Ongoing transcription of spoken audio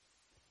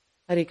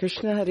Hare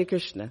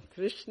Krishna,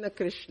 Krishna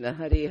Krishna,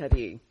 Hare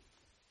Hare,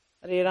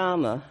 Hare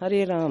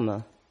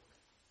Rama,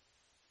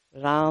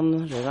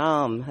 Ram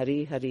Ram,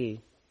 Hare Hare.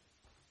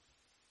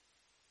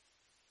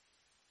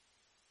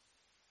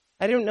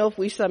 I don't know if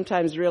we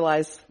sometimes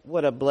realize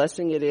what a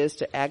blessing it is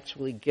to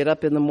actually get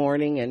up in the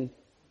morning and,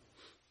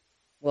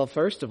 well,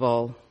 first of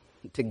all,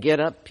 to get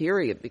up,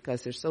 period,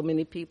 because there's so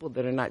many people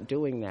that are not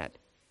doing that.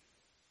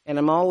 And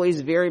I'm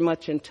always very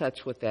much in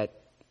touch with that,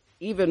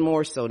 even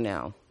more so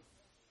now.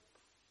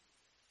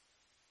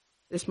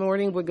 This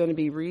morning we're going to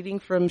be reading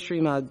from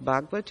Srimad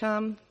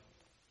Bhagavatam,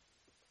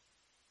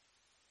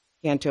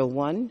 Canto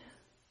 1,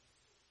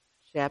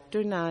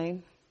 Chapter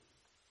 9,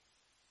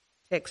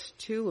 Text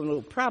 2, and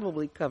we'll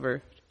probably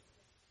cover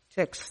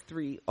Text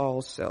 3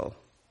 also.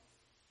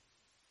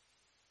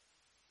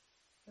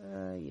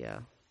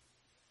 We'll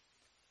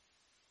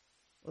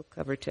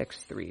cover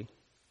Text 3.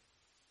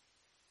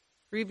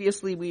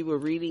 Previously we were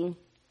reading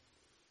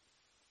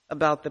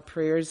about the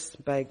prayers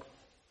by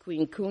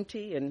Queen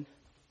Kunti and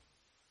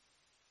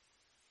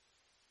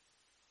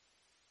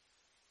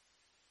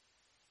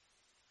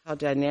how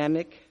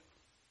dynamic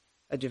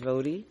a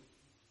devotee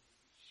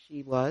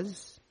she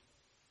was.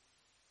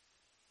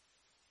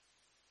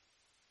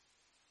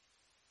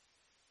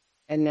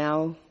 And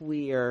now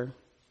we are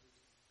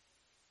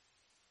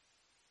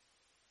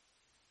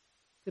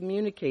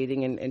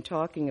communicating and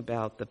talking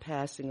about the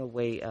passing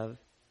away of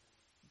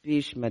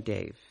Bhishma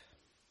Dev.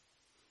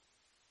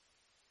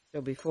 So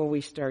before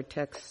we start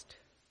text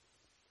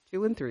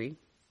 2 and 3,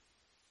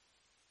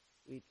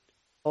 we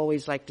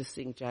always like to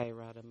sing Jaya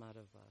Radha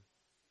Madhava.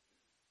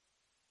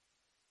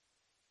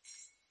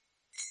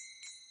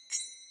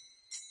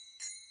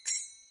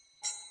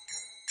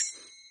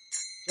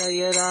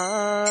 Jaya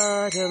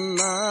Radha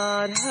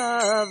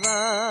Madhava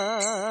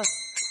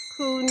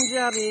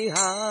Kunja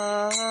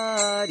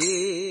Bihari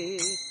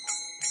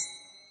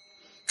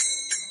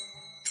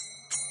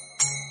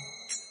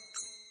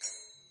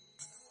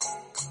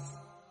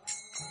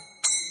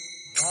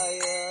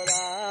Jaya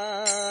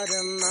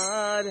Radha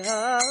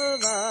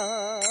Madhava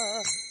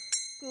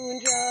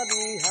Kunja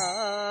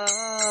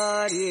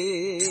Bihari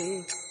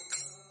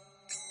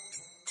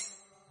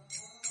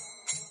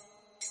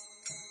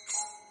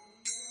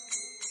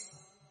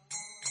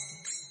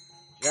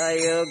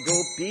Jaya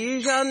Gopi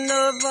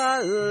Jana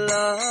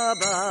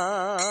Vallabha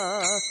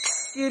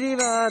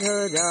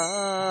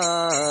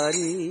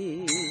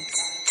Girivardhari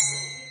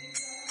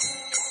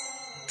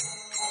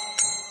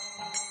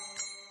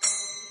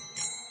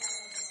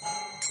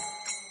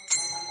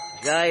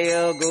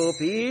Jaya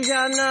Gopi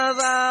Jana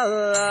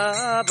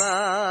Vallabha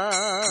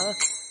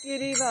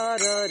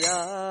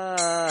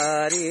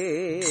Girivardhari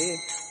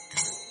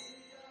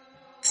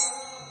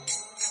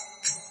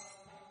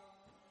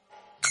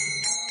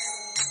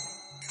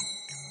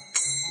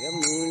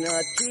Yamuna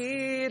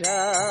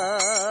Tira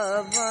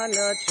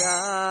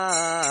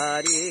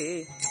Vanachari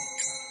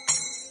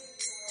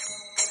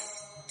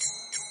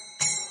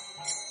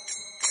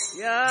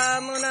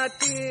Yamuna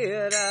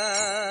Tira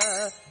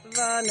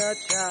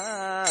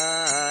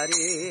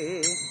Vanachari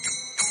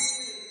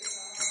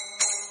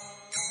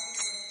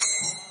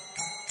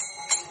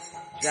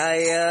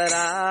Jaya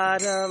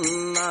Radha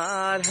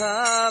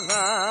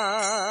Madhava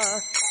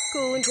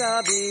Kunja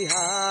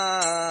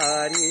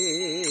Bihari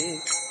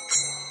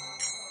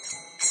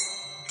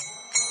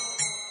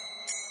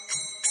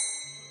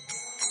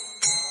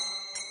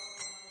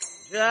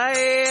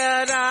Jaya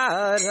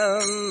Radha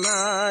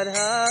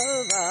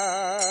Madhava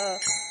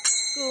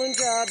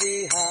Kunja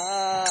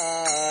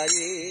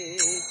Bihari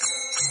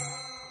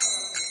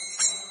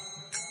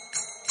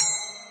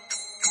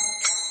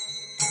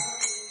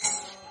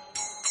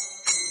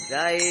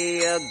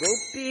Jaya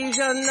Gopi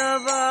Jana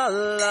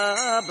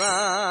Vallabha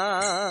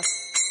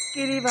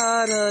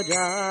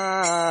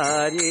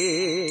Girivardhari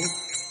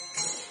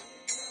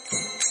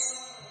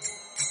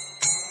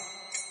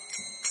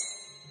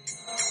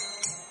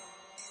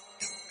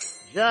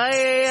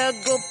Jaya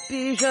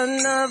Gopi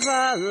Jana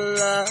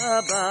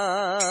Vallabha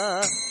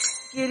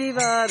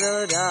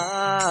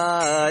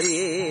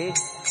Girivardhari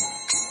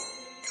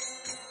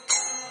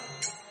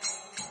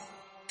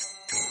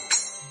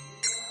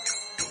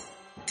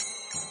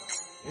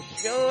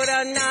Yashoda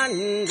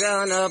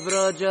Nandana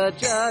Braja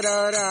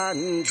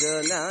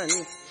Jararanjanan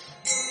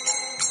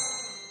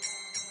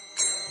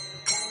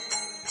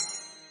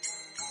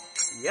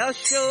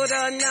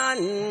Yashoda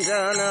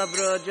Nandana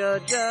Braja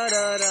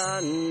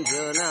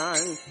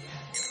Jararanjanan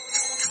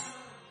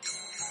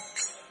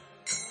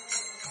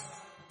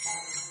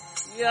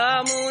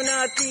Yamuna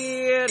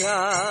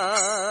Tira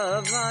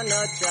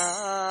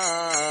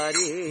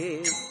Vanachari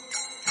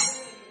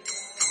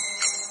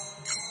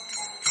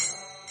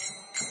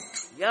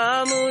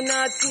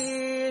Yamuna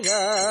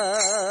Tira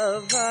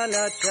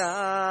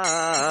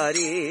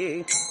Vanachari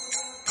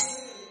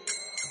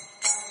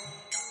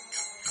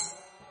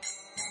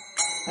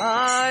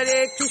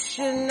Hare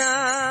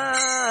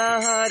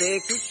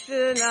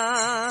Krishna,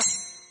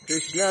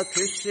 Krishna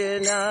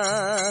Krishna,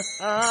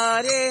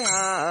 Hare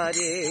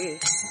Hare,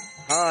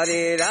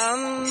 Hare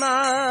Rama,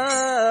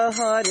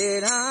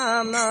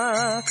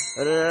 Rama,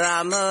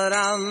 Rama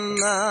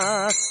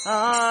Rama,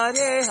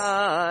 Hare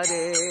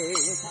Hare.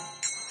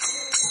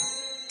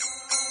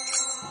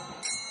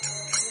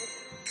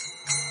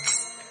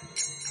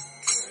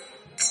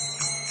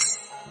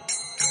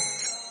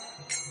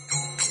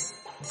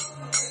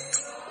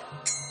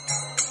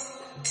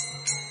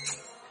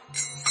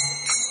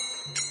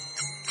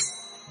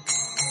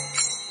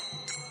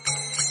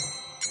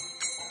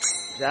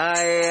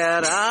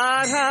 Jaya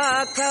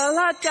Radha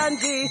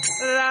Kalachandji,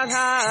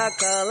 Radha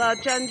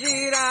Kalachandji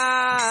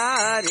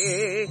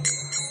Radhe.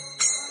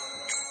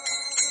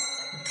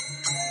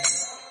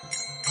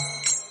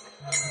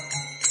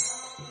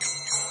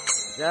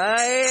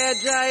 Jaya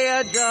Jaya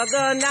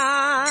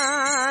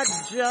Jagannath,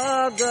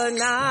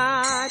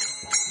 Jagannath,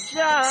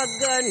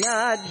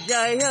 Jagannath,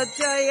 Jaya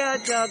Jaya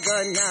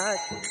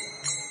Jagannath.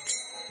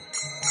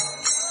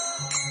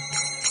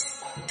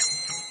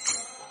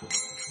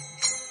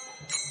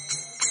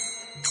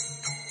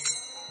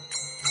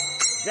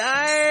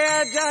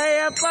 Jaya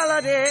Jaya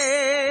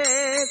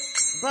Baladev,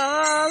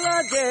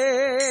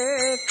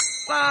 Baladev,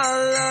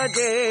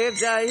 Baladev,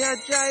 Jaya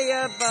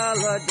Jaya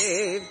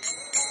Baladev.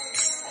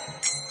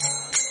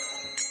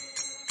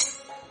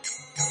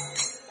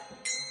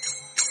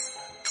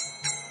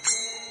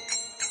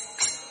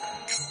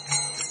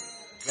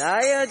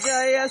 Jaya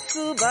Jaya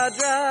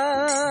Subhadra,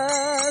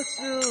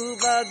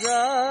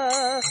 Subhadra,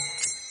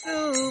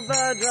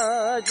 Subhadra,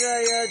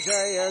 Jaya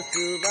Jaya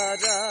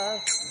Subhadra.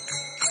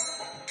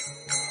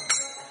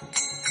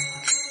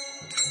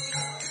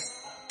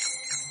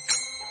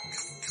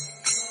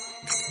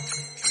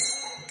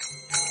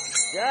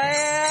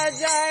 Jaya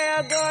Jaya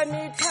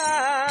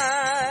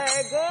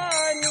Gornitai,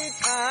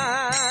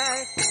 Gornitai,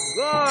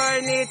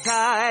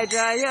 Gornitai,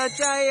 Jaya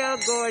Jaya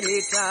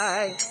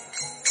Gornitai.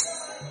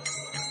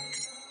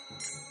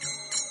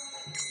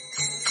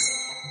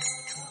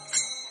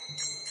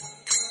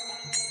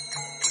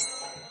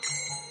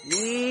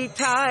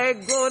 Nitai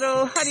Guru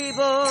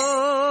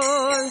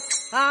Haribol,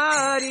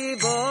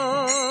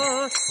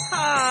 Haribol,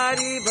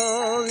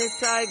 Haribol,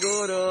 Nitai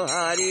Guru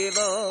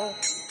Haribol.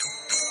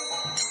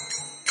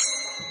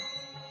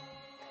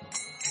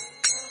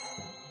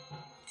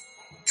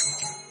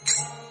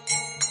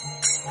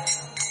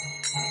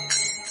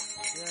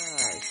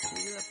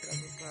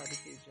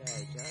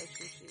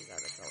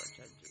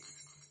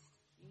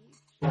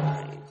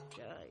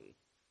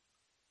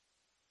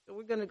 So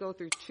we're going to go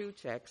through two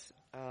texts.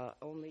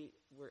 Only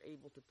we're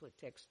able to put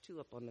text 2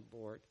 up on the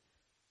board.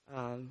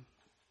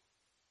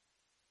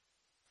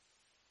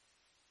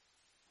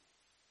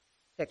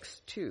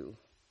 Text 2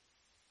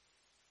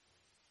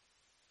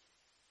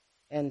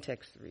 and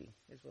text 3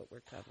 is what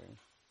we're covering.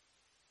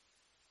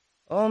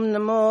 Om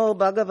Namo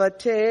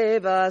Bhagavate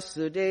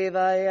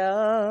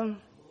Vasudevaya.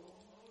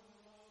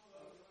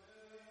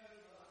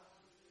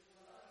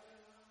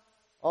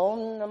 Om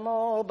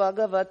Namo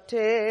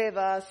Bhagavate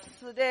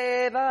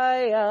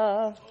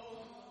Vasudevaya.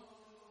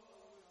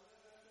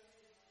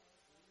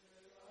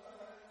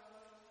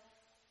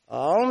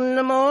 Om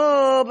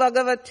Namo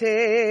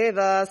Bhagavate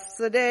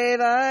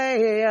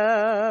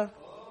Vasudevaya.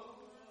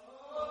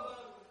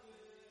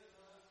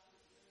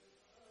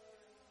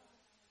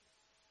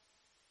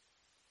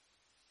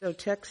 So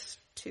text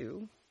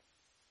 2.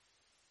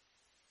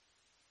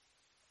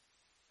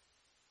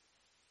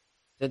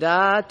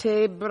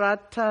 Tadate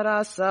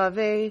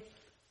Bratarasave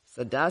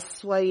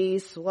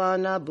Sadaswai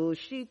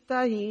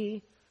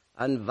Swanabhushitahi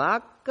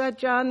Anvaka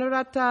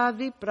Janrata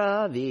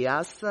Vipra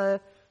Vyasa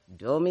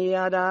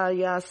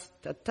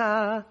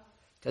Domyadayastata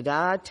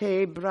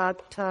Tadate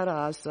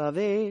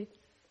Bratarasave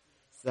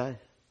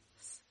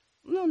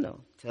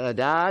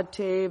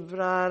Tadate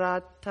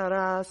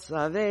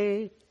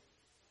Bratarasave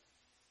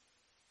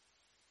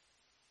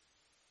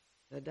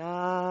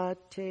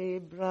Tadate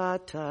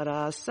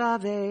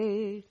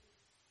Bratarasave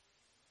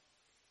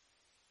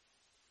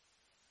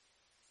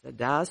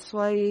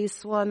Sadaswai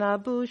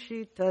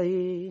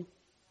Swanabhushitahi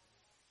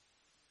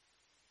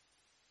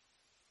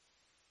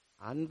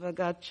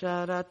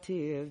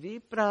Anvagacharati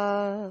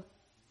Vipra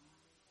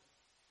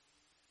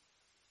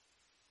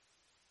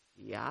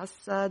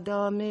Yasa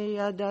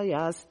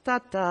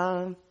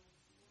Domyadayastata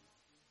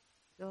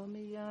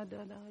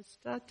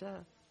Domyadayastata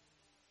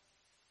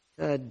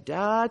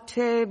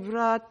Tadate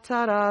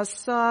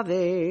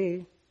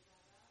Bratarasave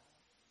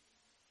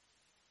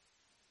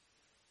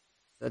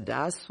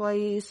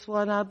Sadaswai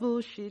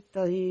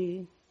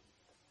Swanabhushitahi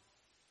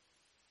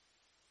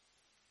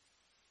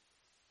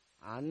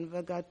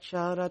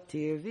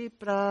Anvagacharati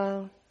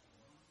Vipra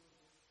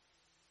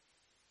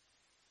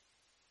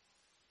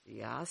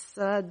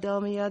Yasa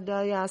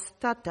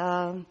Domyadayastata.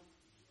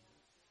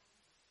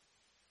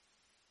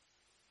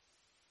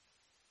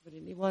 Would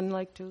anyone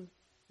like to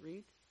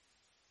read?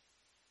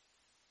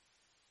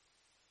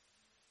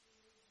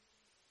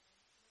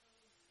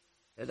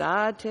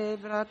 Tadate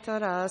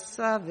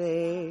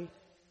Bratarasave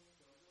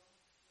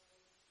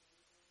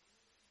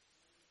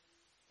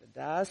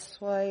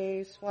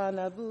Tadaswai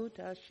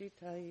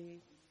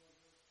Swanabhutashitai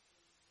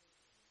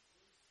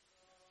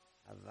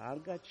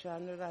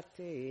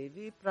Avangachanrate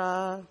Vipra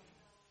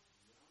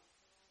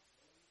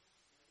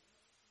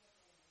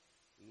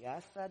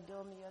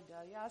Yasadomya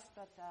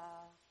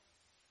Dayastata.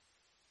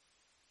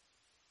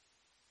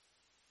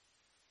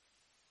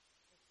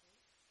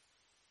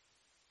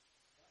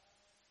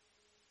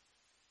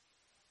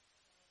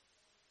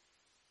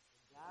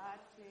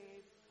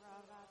 Date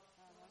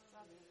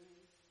Pravatarasavi.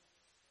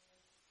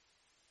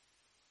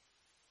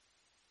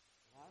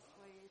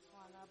 Vasway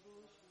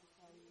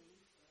Swanabushutai.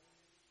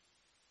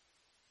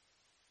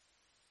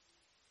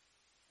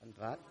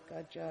 Anvatka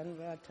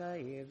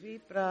Janvataye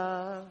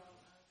Vipra.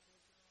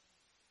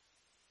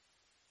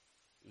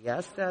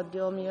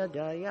 Yasadomya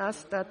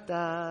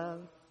Dayastata.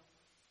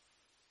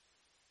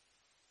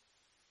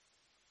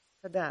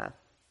 Tada.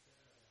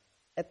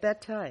 At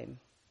that time,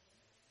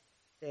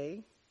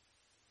 they,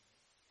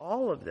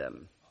 all of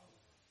them,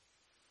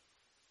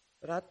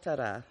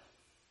 Bharatara,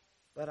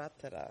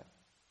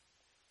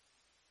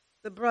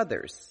 the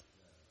brothers,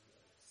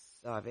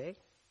 Save,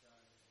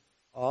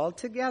 all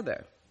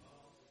together,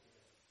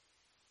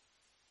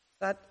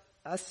 Sat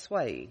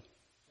Aswai,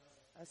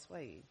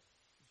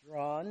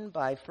 drawn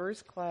by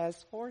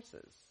first-class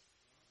horses,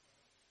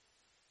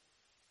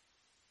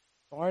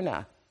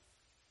 Varna,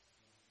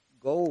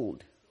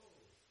 gold,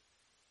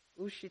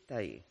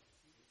 Ushitai,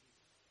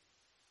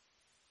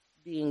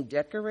 being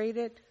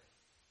decorated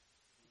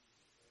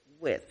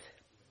with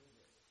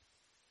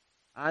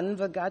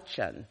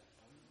Anvagachan,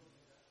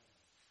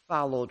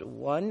 followed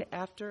one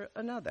after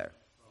another,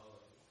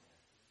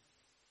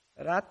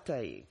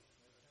 Ratai,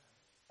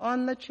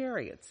 on the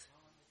chariots,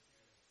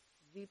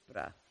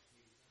 Vipra,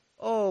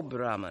 O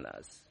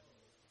Brahmanas,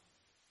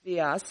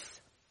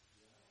 Vyas,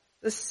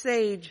 the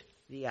sage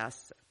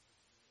Vyasa,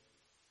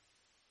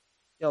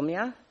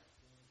 Domya,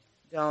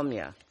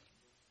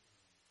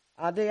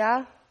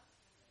 Adya,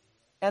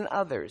 and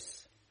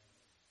others.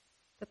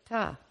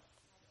 Tata,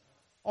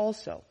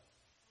 also.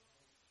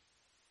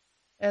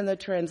 And the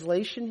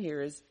translation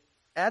here is,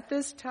 at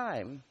this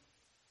time,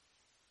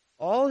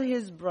 all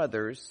his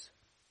brothers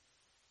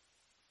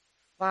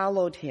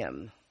followed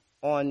him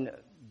on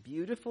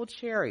beautiful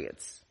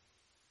chariots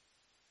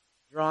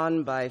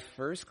drawn by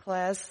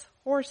first-class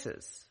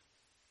horses,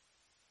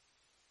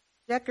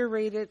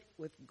 decorated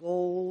with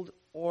gold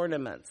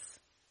ornaments.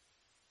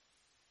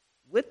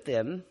 With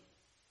them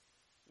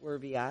were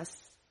Vyas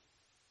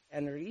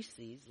and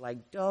Rishis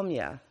like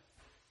Domya,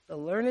 the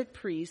learned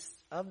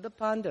priests of the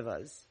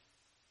Pandavas,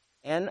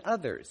 and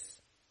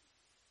others.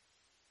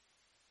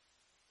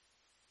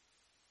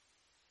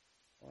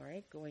 All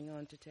right, going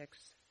on to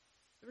text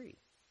 3,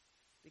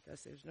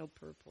 because there's no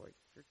purport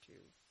for 2.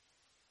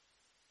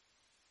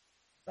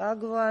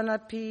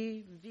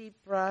 Bhagavanapi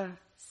vipra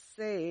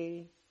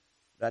se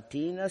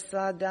ratina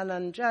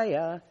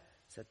sadananjaya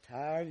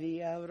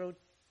satarvya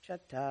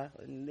rochata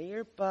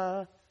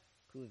nirpa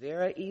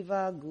kuvera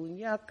eva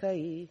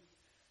gunyakai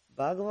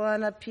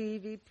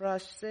Bhagavanapi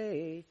vipra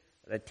se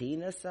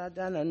ratina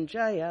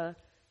sadananjaya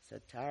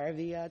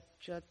satarvya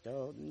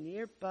chato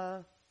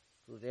nirpa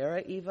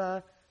kuvera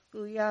eva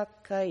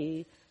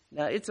guyakai.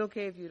 Now, it's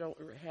okay if you don't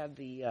have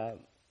the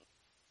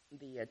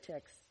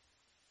text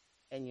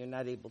and you're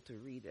not able to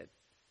read it.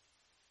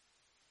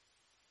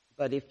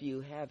 But if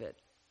you have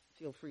it,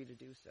 feel free to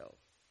do so.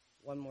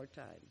 One more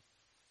time.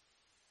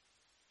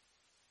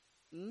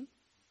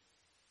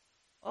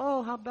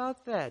 Oh, how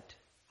about that?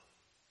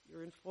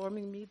 You're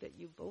informing me that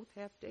you both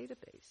have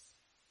database.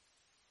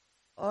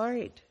 All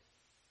right.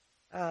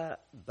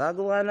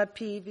 Bhagavana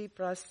Pivi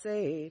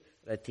Prase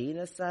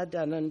Ratina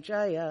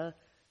Sadananjaya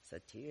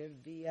Satir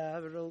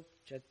Vyaro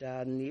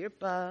Chata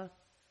Nirpa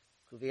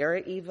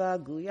Kuvera Eva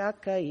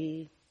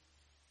Guyakai.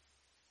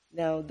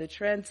 Now let's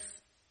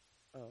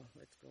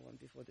go on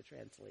before the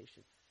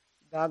translation.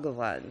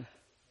 Bhagavan,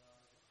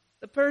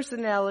 the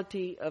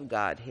personality of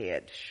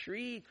Godhead,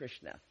 Sri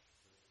Krishna.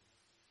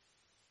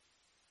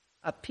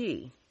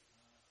 Api,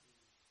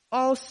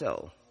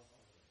 also,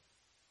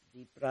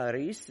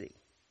 Viprarisi,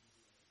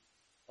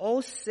 O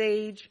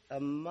sage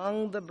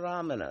among the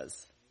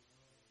Brahmanas.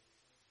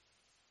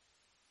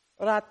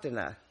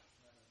 Ratana,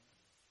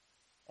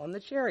 on the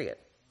chariot.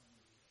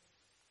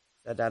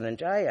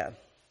 Sadananjaya,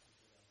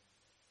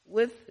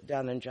 with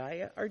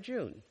Dhananjaya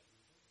Arjun.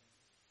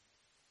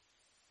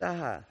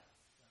 Saha,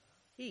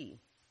 he,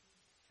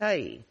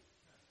 Tai,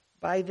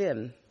 by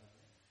them,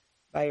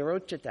 by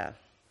Rochata,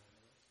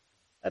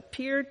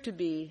 appeared to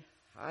be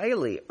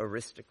highly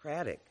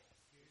aristocratic.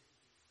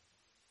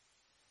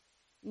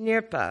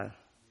 Nirpa,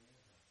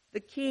 the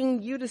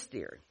king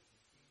Yudhisthira.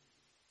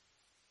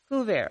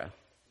 Kuvera,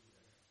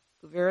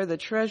 the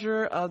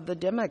treasurer of the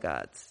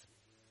demigods.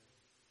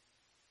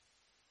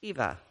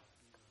 Eva,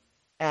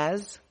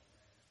 as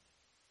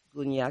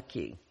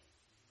Gunyaki,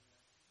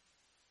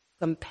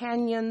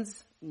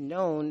 companions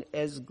known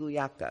as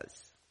Guyakas.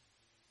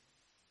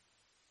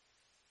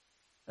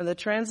 And the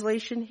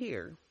translation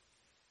here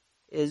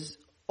is,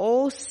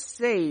 O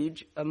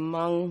sage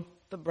among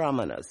the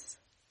Brahmanas.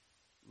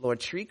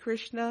 Lord Sri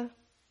Krishna,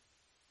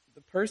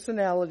 the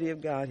personality of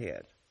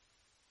Godhead,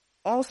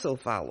 also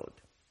followed,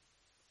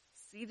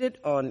 seated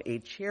on a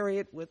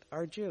chariot with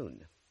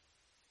Arjuna.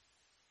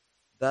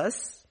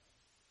 Thus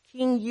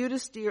King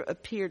Yudhisthira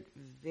appeared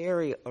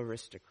very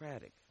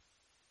aristocratic,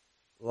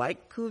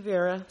 like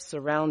Kuvera,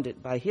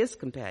 surrounded by his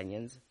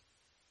companions,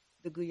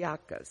 the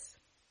Guyakas.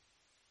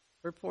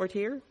 Purport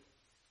here?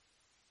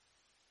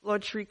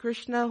 Lord Sri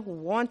Krishna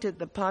wanted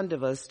the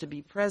Pandavas to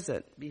be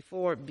present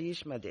before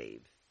Bhishma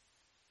Dev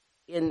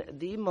in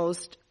the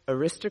most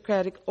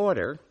aristocratic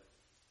order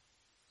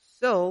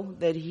so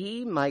that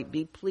he might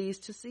be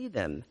pleased to see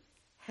them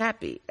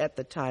happy at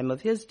the time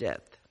of his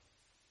death.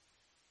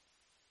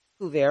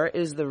 Kuvera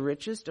is the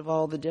richest of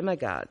all the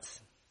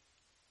demigods,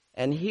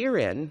 and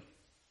herein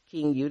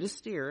King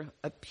Yudhisthira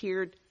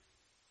appeared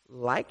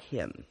like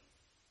him,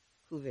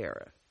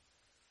 Kuvera.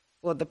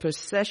 For the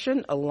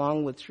procession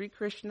along with Sri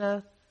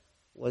Krishna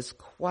was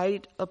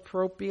quite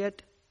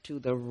appropriate to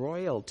the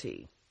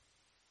royalty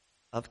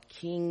of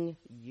King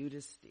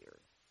Yudhisthira.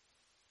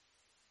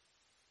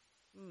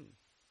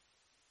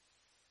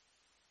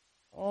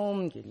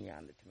 Om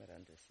Ginyana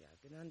Timarandasya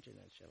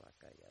Gananjana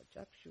Shalakaya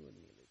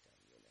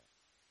Jakshunilitanyana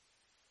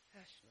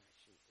Hashna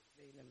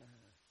Shukri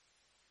Namaha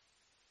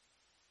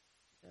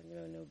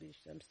Danyano no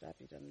Bisham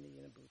Stapitam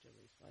Niyana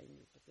Bhujali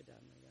Swayam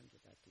Pakadama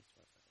Yanjadati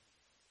Swapara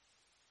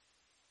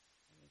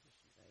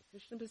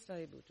Krishna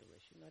Bhastaya Bhujali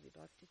Shrimati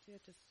Bhakti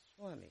Tirtha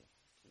Swami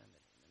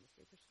Namane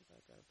Namaste Krishna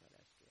Bhagavad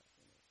Padasya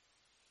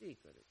Sri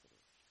Guru Guru.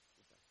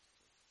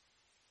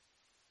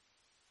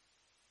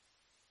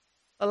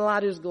 A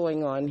lot is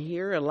going on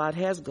here. A lot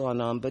has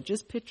gone on, but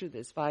just picture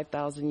this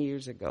 5,000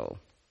 years ago.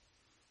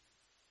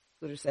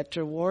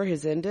 Kurukshetra war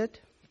has ended.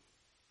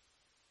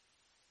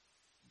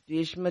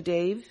 Bhishma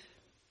Dev.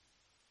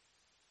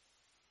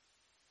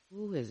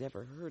 Who has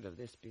ever heard of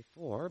this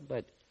before?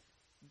 But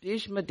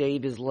Bhishma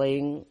Dev is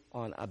laying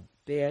on a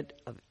bed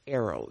of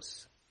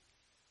arrows.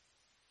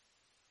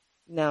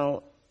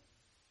 Now,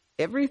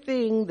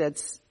 everything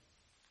that's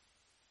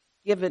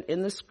given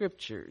in the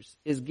scriptures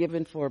is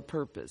given for a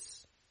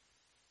purpose.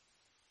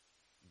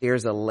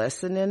 There's a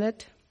lesson in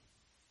it.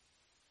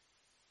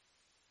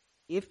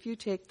 If you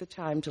take the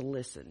time to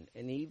listen,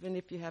 and even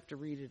if you have to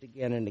read it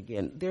again and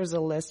again, there's a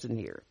lesson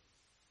here.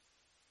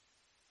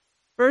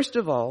 First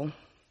of all,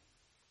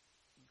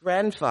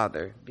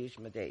 grandfather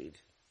Bhishma Dev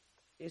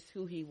is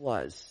who he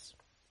was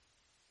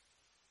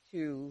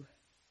to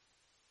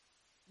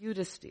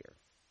Yudhisthira.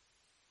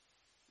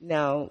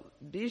 Now,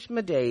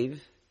 Bhishma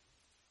Dev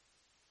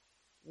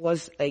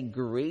was a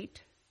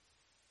great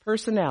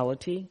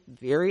personality,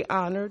 very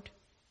honored,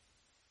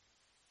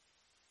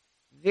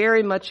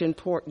 very much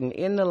important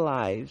in the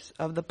lives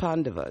of the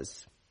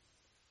Pandavas.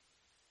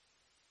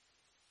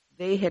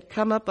 They had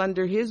come up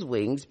under his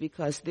wings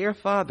because their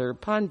father,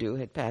 Pandu,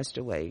 had passed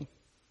away.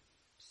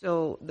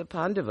 So the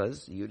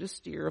Pandavas,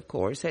 Yudhisthira, of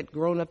course, had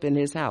grown up in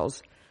his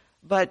house.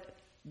 But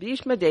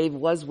Bhishma Dev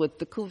was with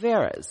the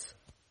Kuveras.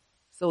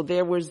 So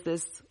there was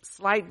this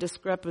slight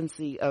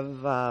discrepancy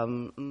of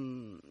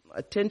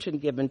attention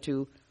given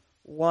to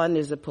one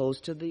as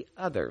opposed to the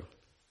other.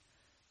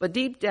 But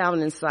deep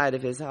down inside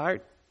of his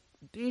heart,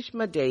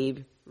 Bhishma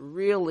Dev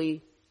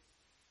really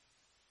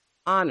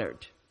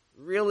honored,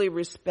 really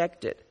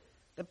respected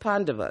the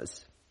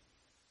Pandavas.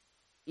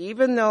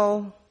 Even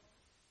though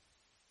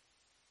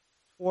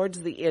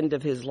towards the end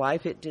of his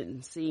life it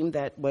didn't seem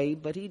that way,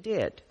 but he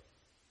did.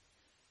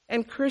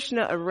 And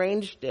Krishna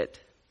arranged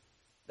it,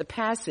 the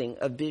passing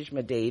of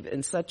Bhishma Dev,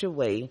 in such a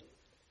way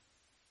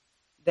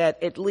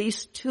that at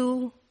least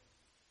two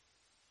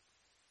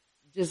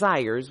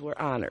desires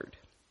were honored.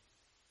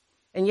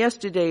 And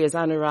yesterday, as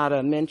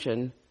Anuradha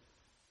mentioned,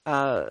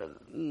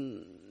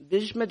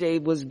 Bhishma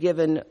Dev was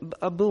given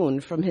a boon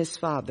from his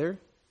father,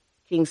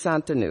 King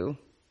Santanu,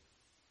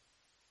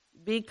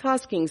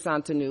 because King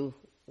Santanu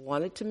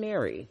wanted to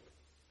marry,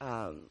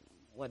 a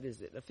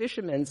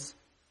fisherman's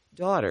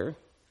daughter,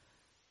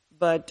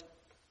 but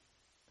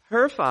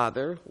her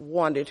father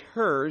wanted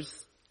her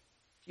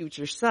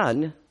future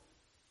son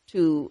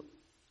to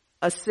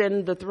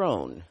ascend the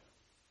throne.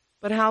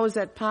 But how is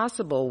that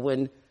possible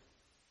when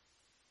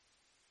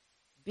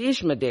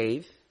Bhishma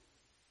Dev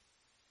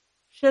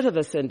should have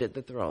ascended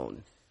the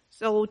throne?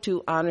 So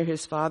to honor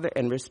his father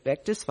and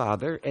respect his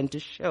father and to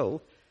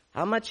show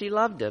how much he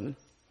loved him,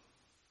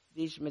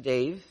 Bhishma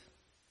Dev,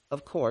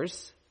 of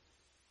course,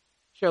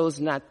 chose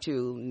not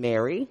to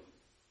marry.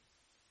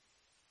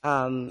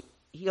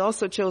 He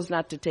also chose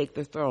not to take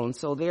the throne,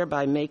 so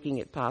thereby making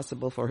it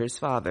possible for his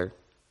father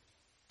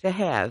to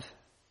have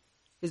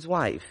his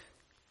wife.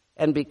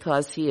 And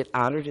because he had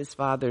honored his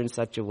father in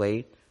such a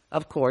way,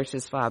 of course,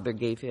 his father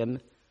gave him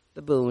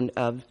the boon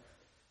of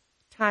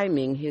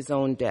timing his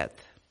own death.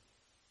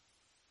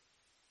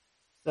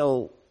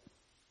 So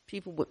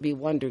people would be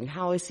wondering,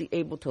 how is he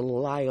able to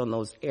lie on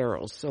those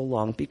arrows so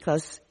long?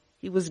 Because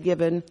he was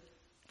given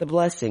the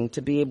blessing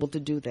to be able to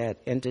do that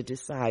and to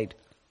decide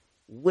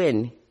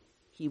when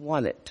he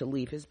wanted to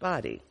leave his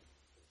body.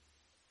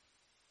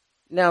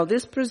 Now,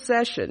 this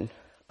procession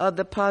of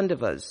the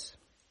Pandavas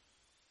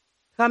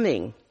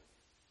coming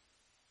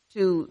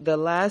to the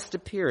last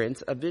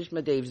appearance of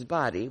Bhishma Dev's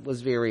body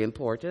was very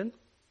important.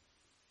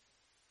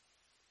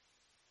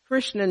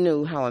 Krishna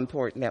knew how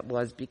important that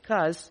was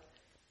because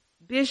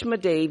Bhishma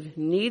Dev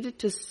needed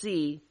to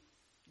see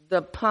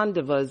the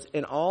Pandavas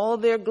in all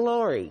their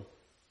glory,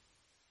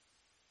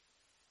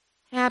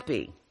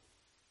 happy,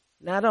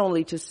 not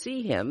only to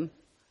see him,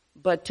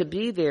 but to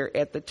be there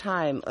at the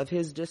time of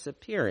his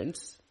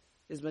disappearance,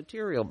 his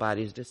material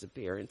body's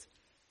disappearance,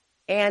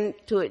 and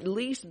to at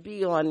least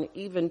be on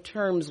even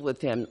terms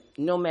with him,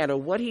 no matter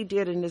what he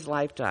did in his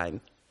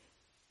lifetime.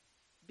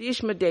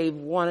 Bhishma Dev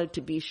wanted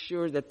to be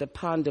sure that the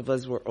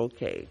Pandavas were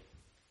okay.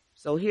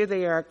 So here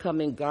they are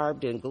coming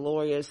garbed in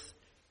glorious,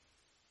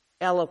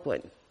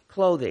 eloquent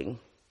clothing.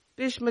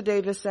 Bhishma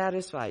Dev is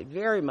satisfied,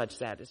 very much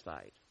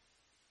satisfied.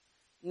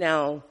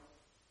 Now,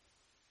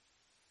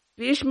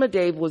 Bhishma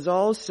Dev was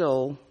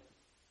also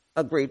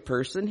a great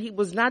person. He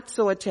was not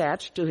so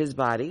attached to his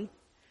body.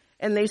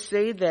 And they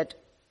say that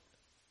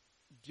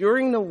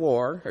during the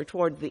war, or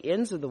toward the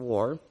ends of the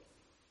war,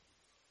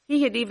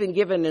 he had even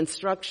given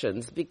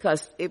instructions,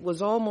 because it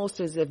was almost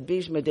as if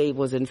Bhishma Dev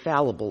was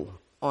infallible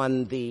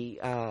on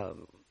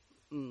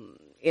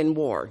in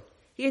war.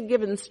 He had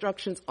given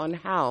instructions on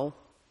how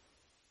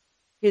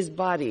his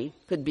body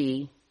could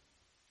be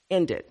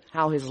ended,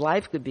 how his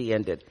life could be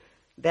ended.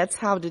 That's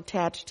how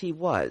detached he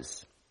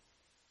was.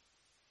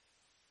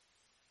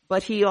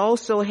 But he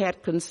also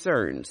had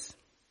concerns.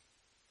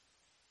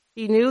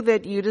 He knew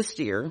that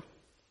Yudhisthira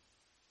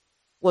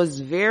was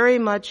very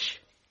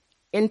much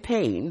in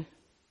pain,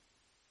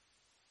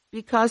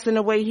 because in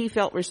a way he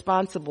felt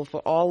responsible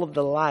for all of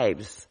the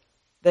lives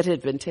that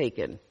had been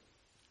taken.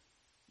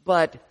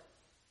 But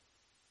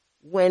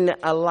when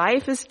a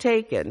life is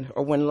taken,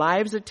 or when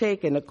lives are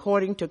taken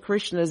according to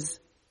Krishna's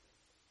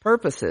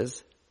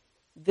purposes,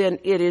 then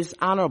it is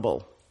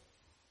honorable.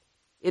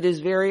 It is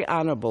very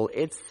honorable.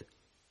 It's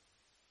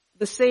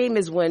the same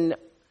as when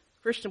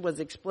Krishna was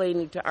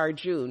explaining to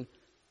Arjuna,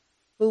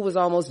 who was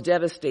almost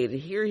devastated.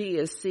 Here he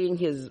is seeing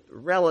his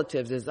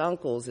relatives, his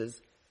uncles,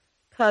 his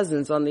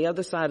cousins on the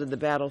other side of the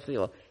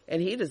battlefield,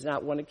 and he does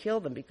not want to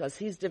kill them because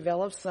he's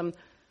developed some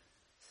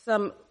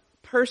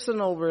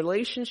personal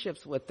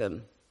relationships with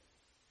them.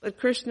 But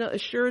Krishna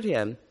assured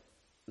him,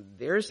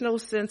 there's no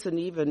sense in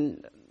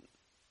even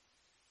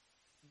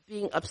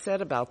being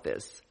upset about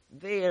this.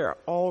 They are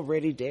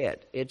already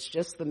dead. It's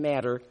just the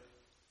matter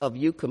of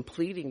you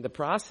completing the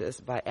process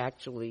by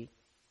actually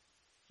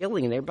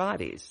killing their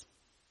bodies.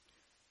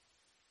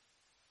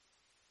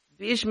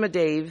 Bhishma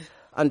Dev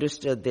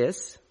understood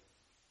this.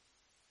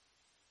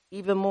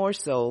 Even more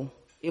so,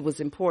 it was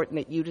important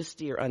that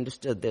Yudhisthira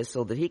understood this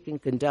so that he can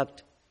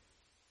conduct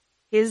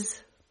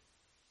his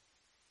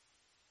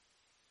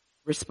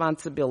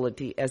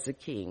responsibility as a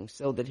king,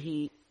 so that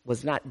he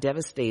was not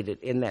devastated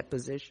in that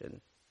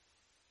position.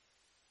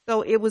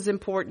 So it was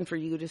important for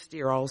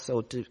Yudhisthira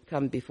also to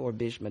come before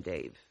Bhishma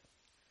Dev.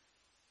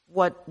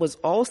 What was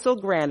also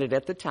granted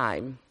at the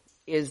time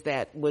is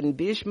that when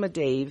Bhishma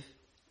Dev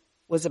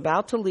was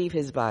about to leave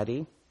his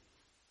body,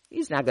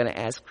 he's not going to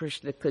ask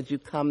Krishna, could you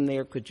come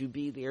there? Could you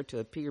be there to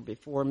appear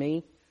before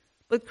me?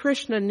 But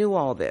Krishna knew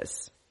all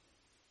this.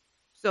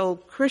 So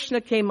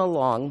Krishna came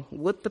along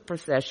with the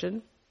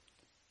procession.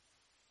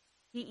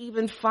 He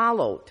even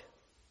followed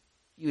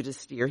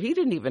Yudhisthira. He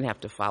didn't even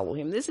have to follow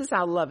him. This is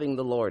how loving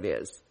the Lord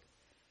is.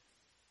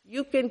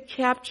 You can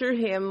capture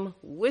him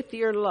with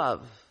your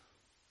love,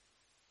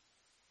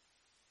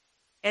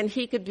 and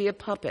he could be a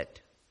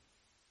puppet.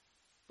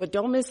 But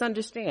don't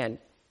misunderstand.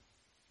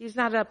 He's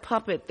not a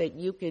puppet that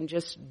you can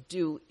just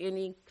do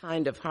any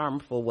kind of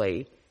harmful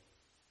way.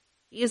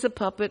 He is a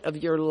puppet of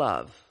your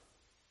love,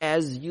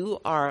 as you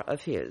are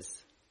of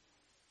his.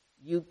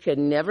 You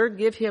can never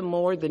give him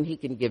more than he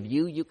can give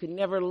you. You can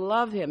never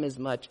love him as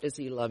much as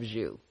he loves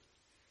you.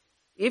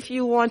 If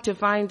you want to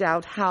find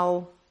out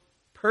how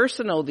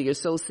personal the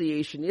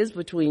association is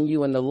between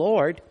you and the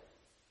Lord,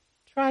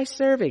 try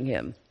serving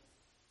him.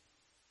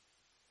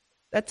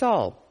 That's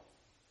all.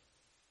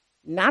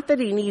 Not that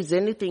he needs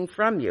anything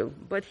from you,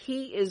 but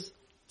he is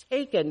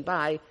taken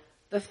by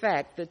the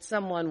fact that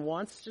someone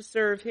wants to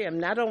serve him,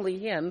 not only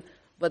him,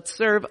 but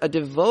serve a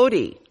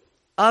devotee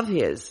of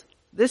his.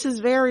 This is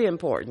very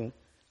important.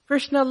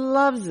 Krishna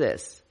loves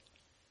this.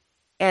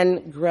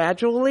 And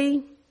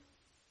gradually,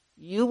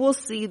 you will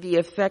see the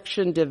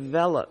affection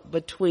develop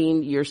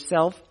between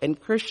yourself and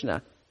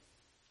Krishna.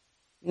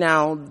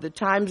 Now, the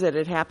times that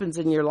it happens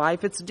in your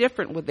life, it's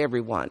different with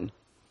everyone.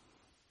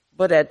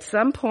 But at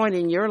some point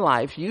in your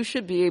life, you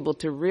should be able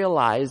to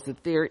realize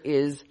that there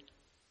is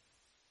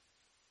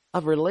a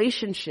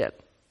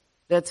relationship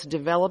that's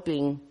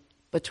developing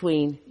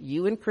between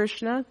you and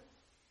Krishna.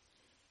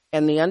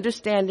 And the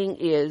understanding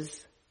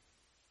is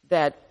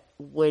that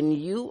when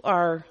you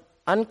are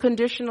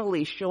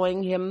unconditionally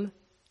showing him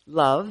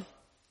love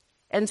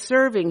and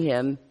serving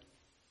him,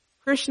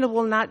 Krishna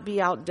will not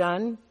be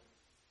outdone.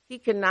 He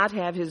cannot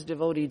have his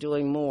devotee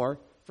doing more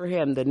for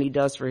him than he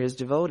does for his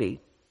devotee.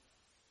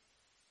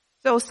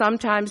 So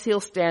sometimes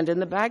he'll stand in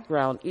the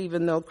background,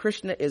 even though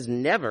Krishna is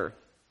never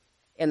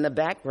in the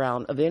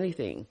background of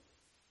anything.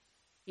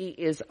 He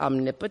is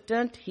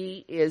omnipotent.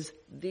 He is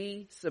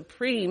the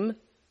supreme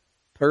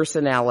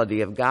personality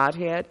of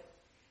Godhead.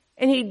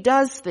 And he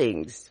does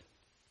things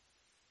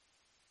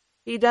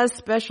He does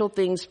special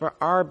things for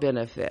our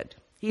benefit.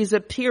 He's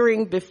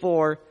appearing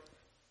before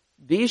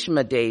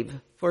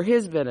Bhishmadev for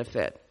his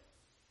benefit,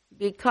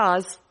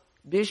 because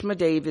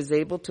Bhishmadev is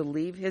able to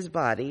leave his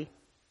body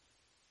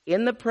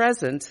in the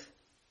presence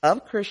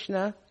of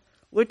Krishna,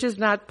 which is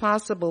not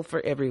possible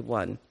for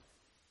everyone.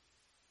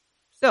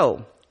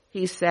 So,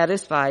 he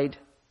satisfied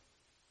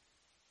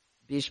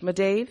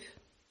Bhishmadev.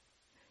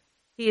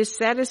 He has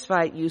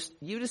satisfied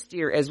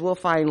Yudhisthira, as we'll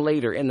find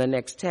later in the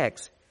next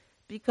text,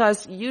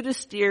 because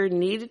Yudhisthira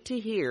needed to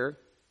hear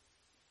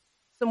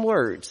some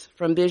words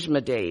from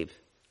Bhishmadev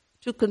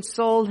to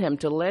console him,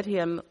 to let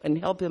him and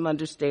help him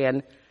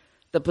understand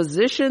the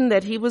position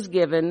that he was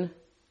given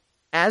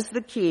as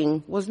the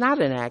king was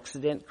not an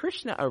accident.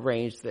 Krishna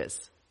arranged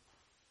this.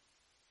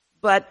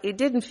 But it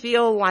didn't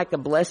feel like a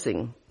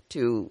blessing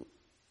to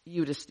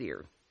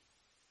Yudhisthira.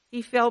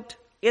 He felt,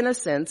 in a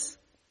sense,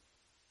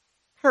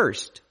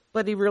 cursed,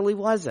 but he really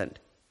wasn't.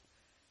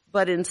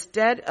 But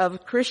instead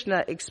of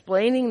Krishna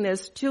explaining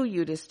this to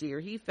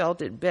Yudhisthira, he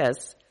felt it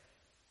best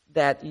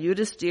that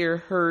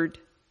Yudhisthira heard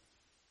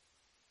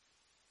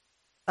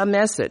a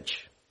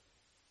message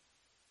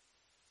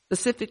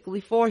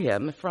specifically for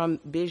him from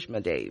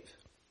Bhishmadev.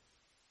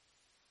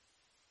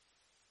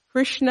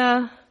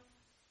 Krishna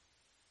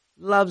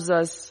loves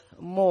us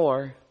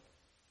more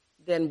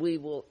than we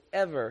will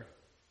ever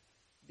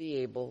be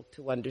able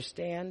to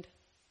understand.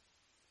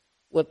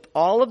 With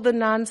all of the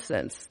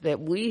nonsense that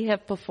we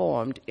have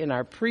performed in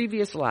our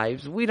previous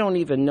lives, we don't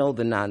even know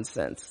the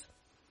nonsense.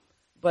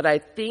 But I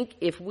think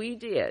if we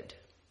did,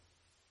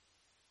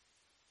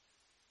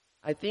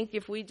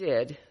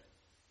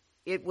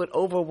 it would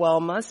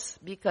overwhelm us,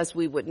 because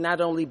we would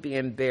not only be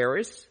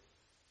embarrassed,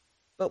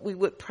 but we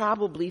would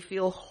probably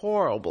feel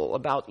horrible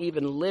about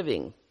even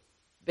living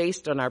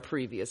based on our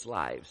previous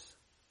lives.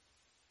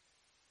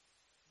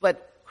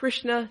 But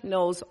Krishna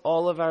knows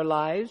all of our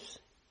lives.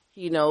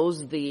 He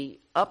knows the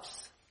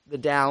ups, the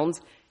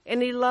downs,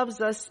 and he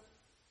loves us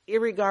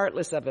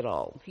irregardless of it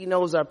all. He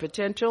knows our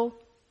potential.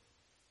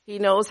 He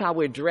knows how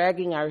we're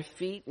dragging our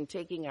feet and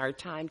taking our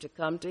time to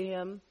come to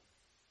him.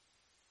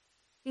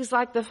 He's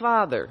like the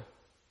father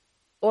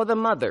or the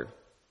mother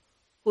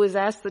who has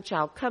asked the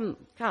child, come,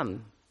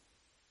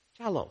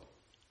 Chalo,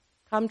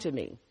 come to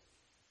me.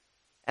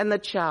 And the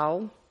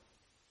child,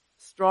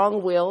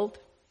 strong-willed,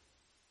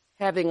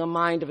 having a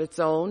mind of its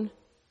own,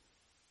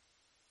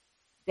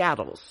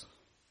 daddles.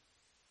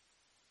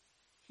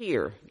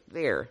 Here,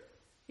 there.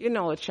 You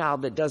know, a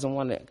child that doesn't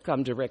want to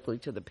come directly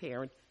to the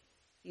parent.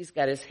 He's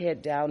got his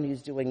head down.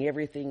 He's doing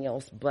everything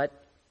else but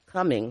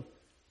coming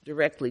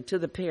directly to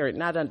the parent,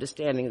 not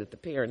understanding that the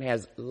parent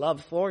has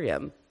love for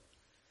him.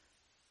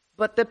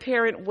 But the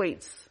parent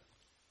waits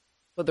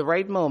for the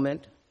right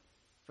moment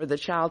for the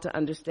child to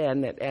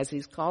understand that as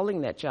he's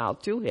calling that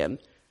child to him,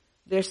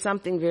 there's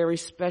something very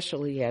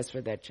special he has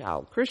for that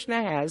child.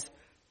 Krishna has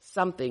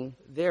something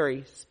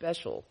very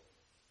special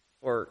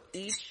for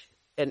each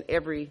and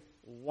every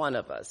one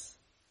of us.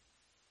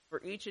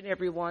 For each and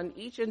every one,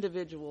 each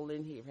individual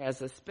in here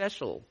has a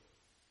special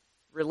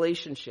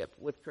relationship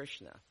with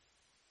Krishna.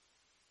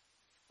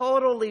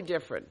 Totally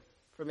different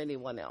from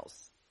anyone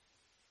else.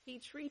 He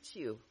treats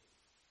you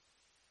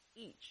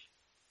each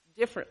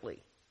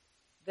differently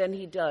than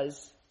he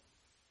does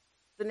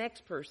the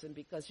next person,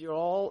 because you're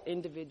all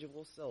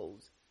individual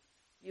souls.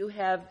 You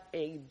have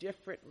a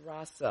different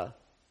rasa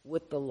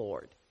with the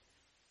Lord.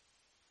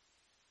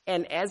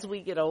 And as we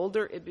get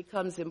older, it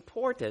becomes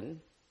important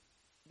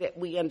that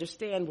we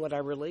understand what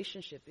our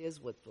relationship is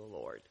with the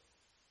Lord.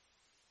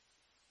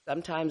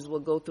 Sometimes we'll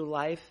go through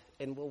life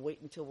and we'll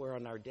wait until we're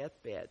on our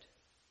deathbed.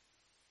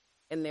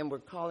 And then we're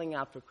calling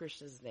out for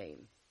Krishna's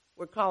name.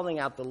 We're calling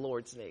out the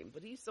Lord's name.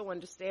 But he's so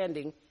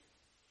understanding,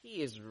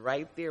 he is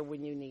right there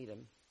when you need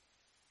him.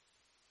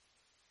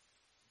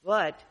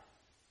 But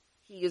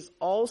he is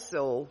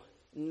also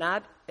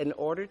not an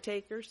order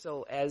taker.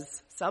 So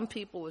as some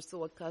people are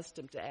so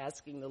accustomed to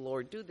asking the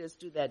Lord, do this,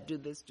 do that, do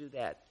this, do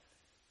that,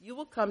 you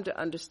will come to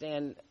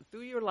understand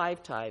through your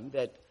lifetime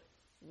that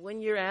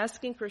when you're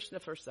asking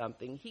Krishna for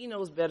something, he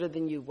knows better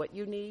than you what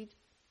you need,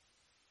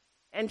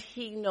 and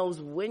he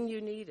knows when you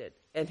need it,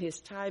 and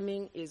his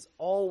timing is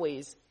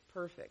always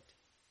perfect.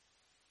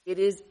 It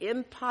is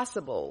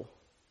impossible.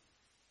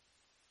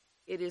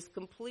 It is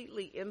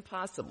completely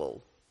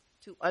impossible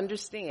to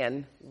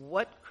understand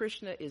what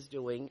Krishna is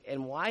doing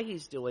and why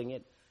he's doing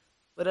it,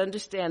 but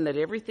understand that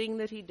everything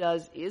that he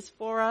does is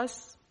for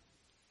us.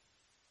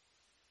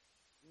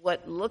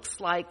 What looks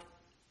like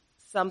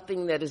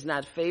something that is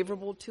not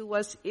favorable to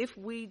us, if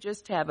we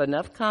just have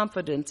enough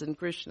confidence in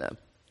Krishna,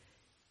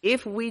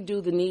 if we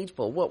do the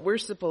needful, what we're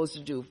supposed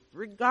to do,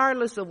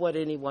 regardless of what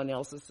anyone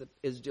else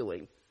is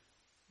doing,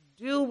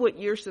 do what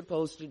you're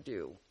supposed to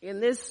do. In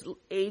this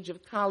age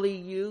of Kali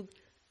Yuga,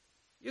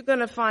 you're going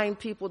to find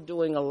people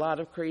doing a lot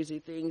of crazy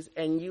things,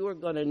 and you are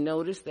going to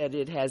notice that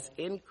it has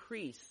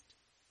increased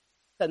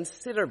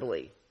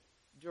considerably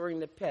during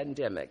the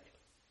pandemic.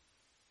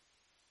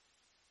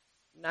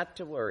 Not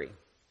to worry.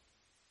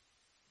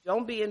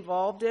 Don't be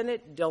involved in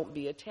it. Don't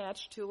be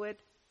attached to it.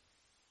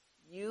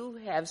 you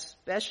have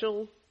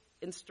special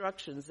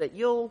instructions that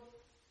you'll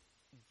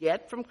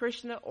get from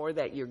Krishna or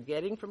that you're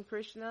getting from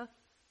Krishna,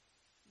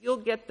 you'll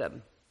get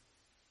them.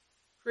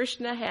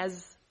 Krishna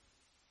has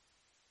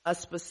a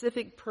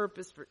specific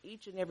purpose for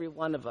each and every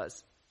one of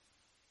us.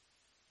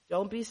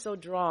 Don't be so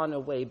drawn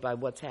away by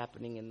what's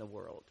happening in the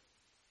world.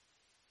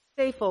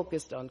 Stay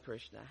focused on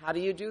Krishna. How do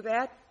you do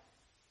that?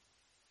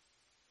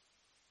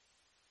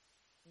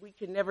 We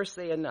can never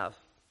say enough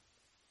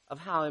of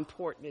how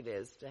important it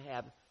is to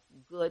have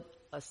good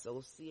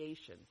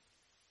association.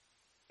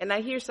 And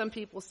I hear some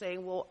people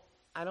saying, well,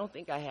 I don't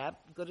think I have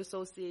good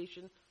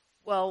association.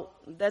 Well,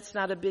 that's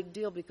not a big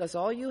deal because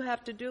all you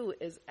have to do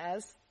is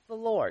ask the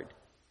Lord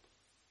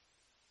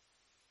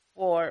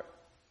for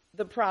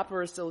the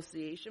proper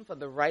association, for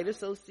the right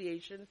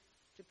association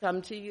to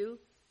come to you.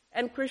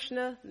 And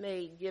Krishna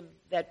may give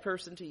that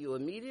person to you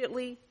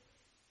immediately.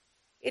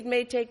 It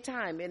may take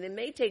time, and it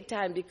may take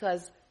time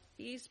because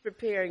he's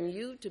preparing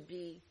you to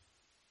be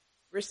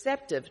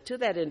receptive to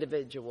that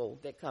individual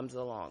that comes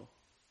along.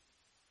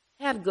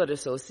 Have good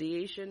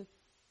association.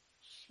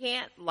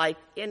 Chant like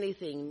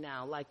anything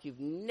now, like you've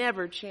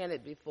never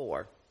chanted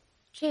before.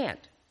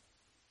 Chant.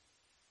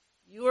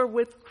 You are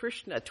with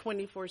Krishna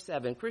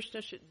 24/7.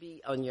 Krishna should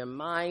be on your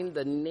mind.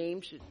 The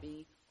name should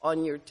be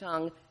on your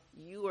tongue.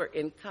 You are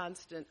in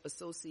constant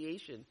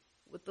association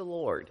with the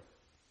Lord.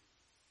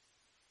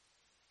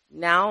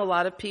 Now, a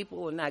lot of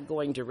people are not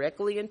going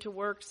directly into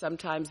work.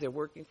 Sometimes they're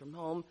working from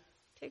home.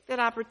 Take that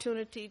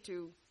opportunity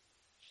to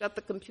shut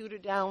the computer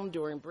down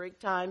during break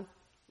time.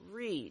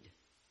 Read.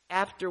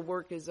 After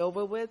work is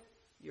over with,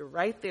 you're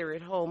right there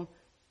at home.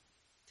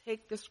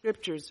 Take the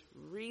scriptures.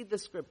 Read the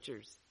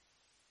scriptures.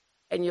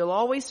 And you'll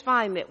always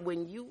find that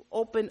when you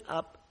open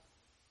up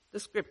the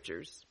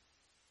scriptures,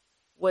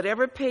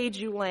 whatever page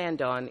you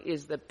land on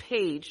is the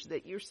page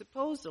that you're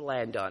supposed to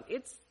land on.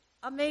 It's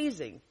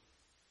amazing.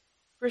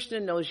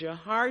 Krishna knows your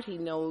heart. He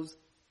knows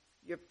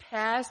your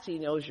past. He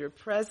knows your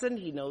present.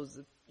 He knows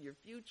your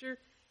future.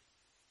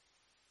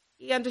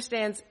 He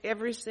understands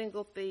every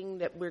single thing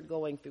that we're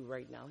going through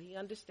right now. He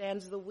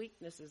understands the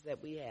weaknesses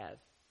that we have.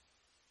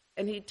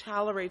 And he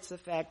tolerates the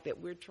fact that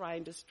we're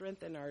trying to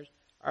strengthen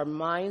our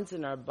minds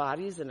and our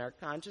bodies and our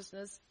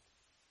consciousness.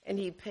 And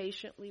he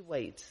patiently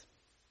waits.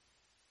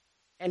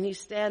 And he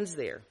stands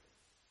there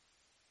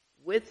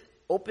with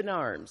open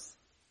arms.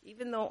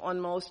 Even though on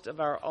most of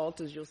our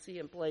altars you'll see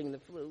him playing the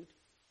flute,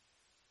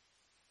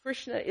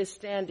 Krishna is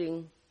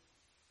standing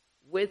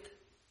with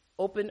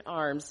open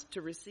arms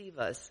to receive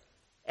us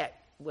at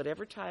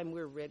whatever time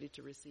we're ready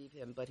to receive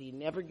him, but he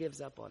never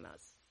gives up on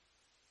us.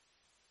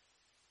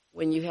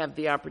 When you have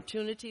the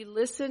opportunity,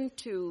 listen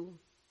to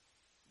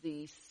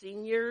the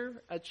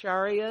senior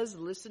acharyas,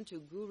 listen to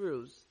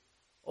gurus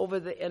over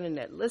the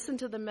internet, listen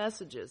to the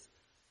messages,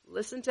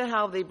 listen to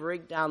how they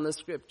break down the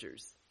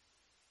scriptures.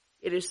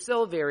 It is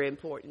so very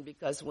important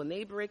because when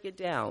they break it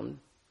down,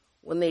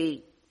 when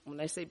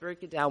I say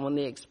break it down, when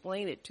they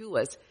explain it to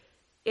us,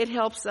 it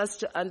helps us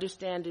to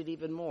understand it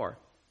even more.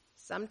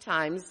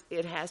 Sometimes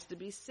it has to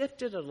be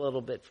sifted a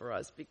little bit for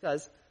us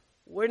because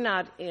we're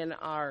not in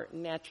our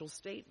natural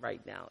state right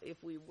now. If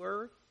we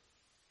were,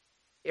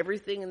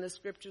 everything in the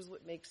scriptures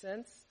would make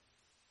sense.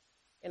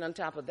 And on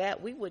top of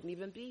that, we wouldn't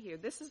even be here.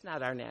 This is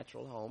not our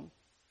natural home.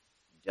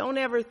 Don't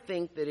ever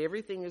think that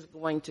everything is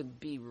going to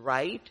be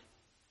right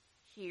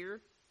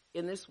here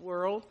in this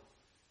world.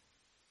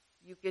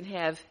 You can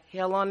have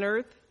hell on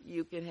earth.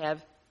 You can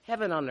have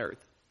heaven on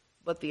earth.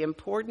 But the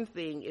important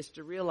thing is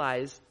to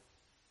realize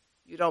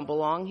you don't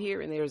belong here,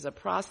 and there's a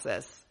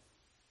process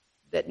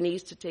that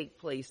needs to take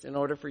place in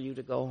order for you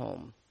to go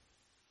home.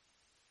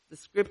 The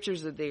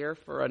scriptures are there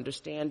for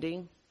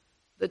understanding.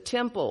 The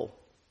temple.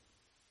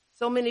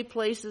 So many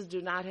places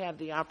do not have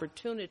the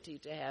opportunity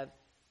to have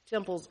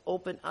temples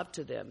open up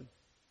to them.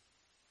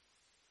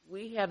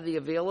 We have the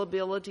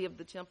availability of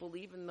the temple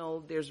even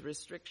though there's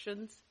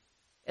restrictions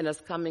in us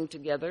coming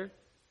together.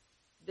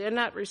 They're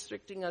not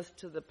restricting us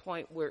to the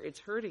point where it's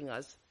hurting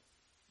us.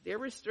 Their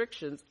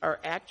restrictions are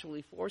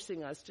actually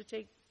forcing us to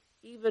take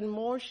even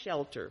more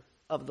shelter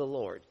of the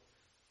Lord.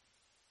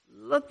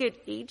 Look at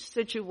each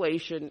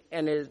situation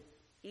and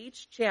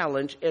each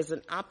challenge as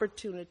an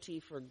opportunity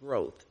for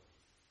growth.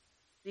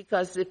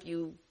 Because if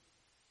you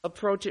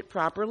approach it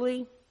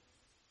properly,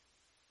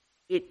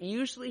 it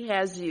usually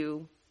has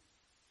you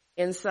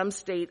in some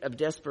state of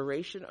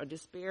desperation or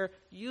despair.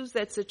 Use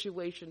that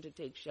situation to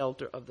take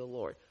shelter of the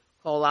Lord.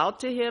 Call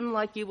out to him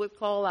like you would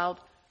call out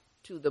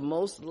to the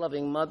most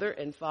loving mother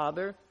and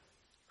father.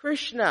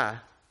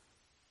 Krishna,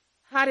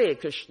 Hare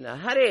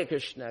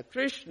Krishna,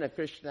 Krishna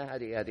Krishna, Hare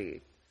Hare.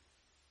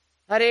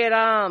 Hare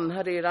Ram,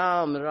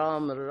 Ram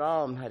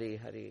Ram, Hare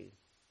Hare.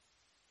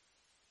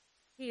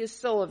 He is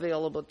so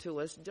available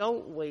to us.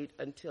 Don't wait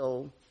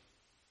until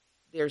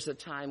there's a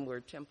time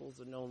where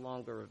temples are no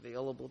longer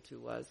available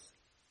to us,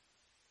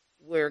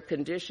 where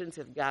conditions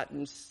have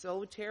gotten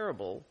so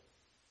terrible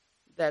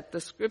that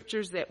the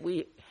scriptures that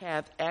we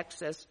have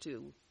access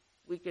to,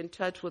 we can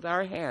touch with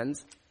our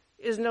hands,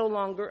 is no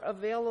longer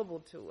available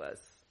to us.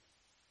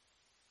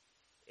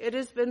 it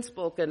has been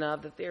spoken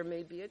of that there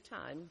may be a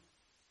time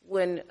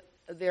when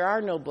there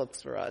are no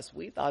books for us.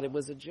 We thought it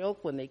was a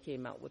joke when they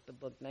came out with the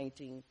book I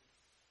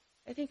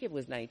think it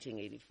was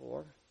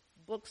 1984.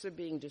 Books are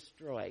being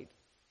destroyed.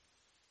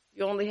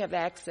 You only have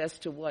access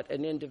to what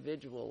an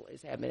individual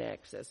is having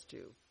access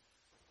to.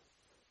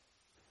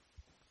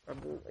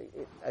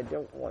 I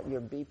don't want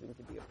your beeping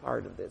to be a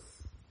part of this,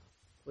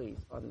 please,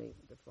 on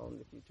the phone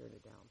if you turn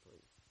it down,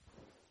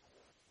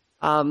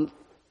 please.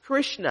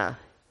 Krishna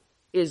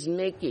is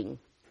making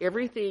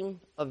everything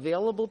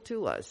available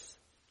to us.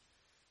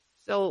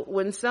 So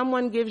when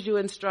someone gives you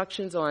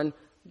instructions on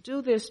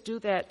do this, do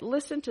that,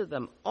 listen to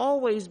them.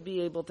 Always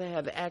be able to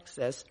have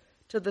access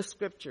to the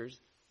scriptures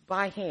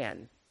by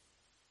hand.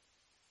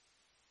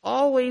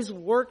 Always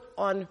work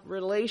on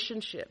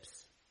relationships.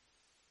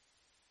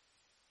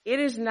 It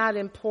is not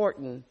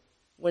important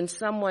when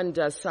someone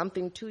does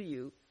something to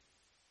you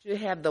to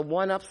have the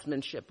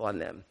one-upsmanship on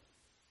them.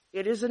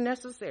 It isn't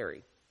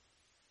necessary.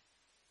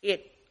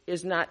 It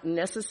is not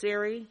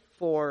necessary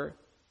for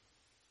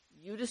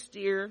you to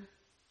steer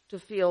to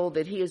feel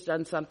that he has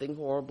done something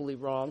horribly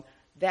wrong.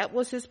 That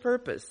was his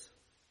purpose.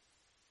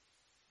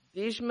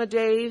 Bhishma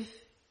Dev,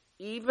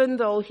 even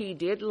though he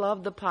did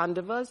love the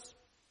Pandavas,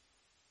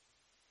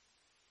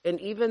 and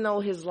even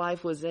though his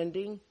life was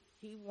ending,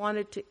 he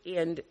wanted to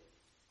end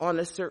on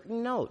a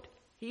certain note.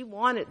 He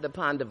wanted the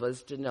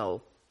Pandavas to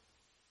know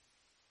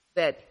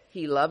that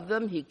he loved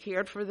them, he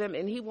cared for them,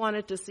 and he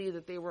wanted to see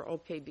that they were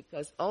okay,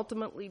 because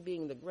ultimately,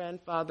 being the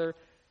grandfather,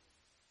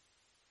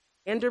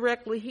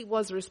 indirectly, he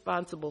was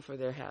responsible for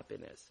their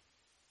happiness.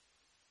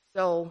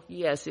 So,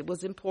 yes, it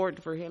was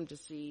important for him to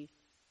see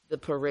the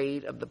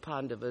parade of the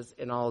Pandavas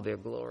in all their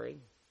glory.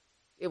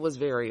 It was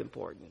very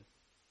important.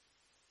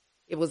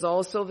 It was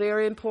also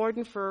very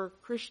important for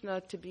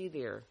Krishna to be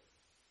there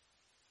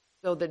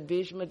so that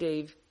Bhishma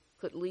Dev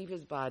could leave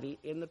his body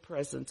in the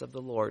presence of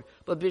the Lord.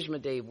 But Bhishma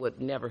Dev would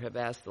never have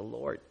asked the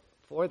Lord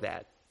for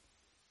that.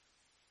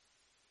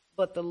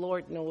 But the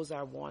Lord knows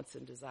our wants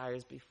and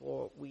desires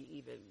before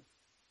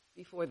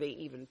they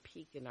even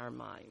peak in our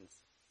minds.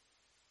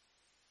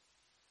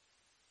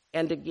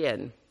 And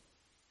again,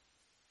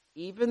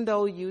 even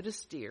though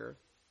Yudhisthira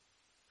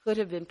could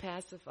have been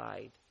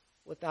pacified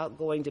without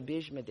going to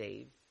Bhishma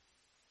Dev,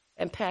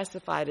 and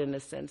pacified in the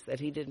sense that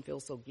he didn't feel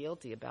so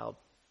guilty about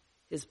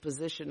his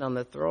position on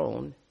the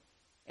throne,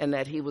 and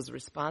that he was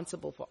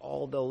responsible for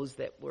all those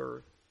that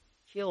were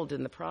killed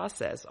in the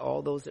process,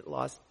 all those that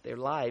lost their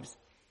lives,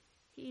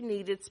 he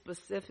needed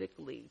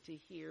specifically to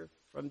hear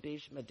from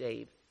Bhishma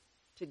Dev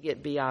to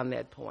get beyond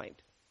that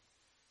point.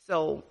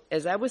 So,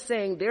 as I was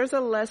saying, there's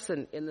a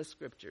lesson in the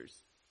scriptures.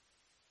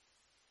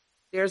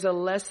 There's a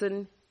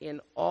lesson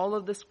in all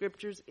of the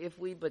scriptures if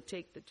we but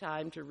take the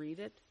time to read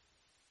it.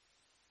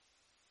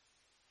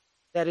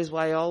 That is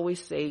why I always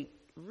say,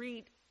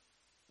 read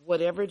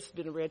whatever's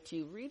been read to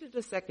you, read it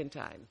a second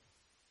time.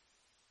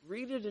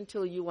 Read it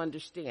until you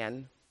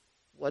understand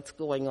what's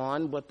going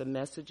on, what the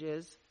message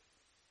is,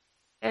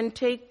 and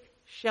take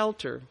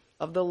shelter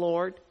of the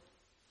Lord.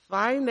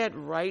 Find that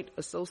right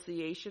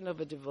association of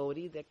a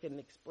devotee that can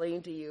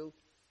explain to you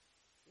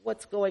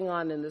what's going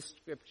on in the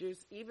scriptures,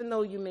 even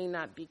though you may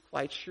not be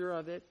quite sure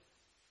of it.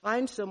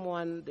 Find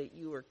someone that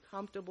you are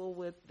comfortable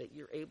with, that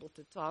you're able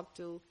to talk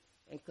to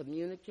and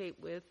communicate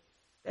with.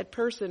 That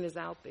person is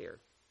out there.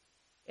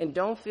 And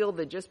don't feel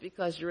that just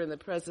because you're in the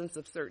presence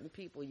of certain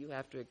people, you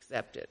have to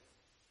accept it.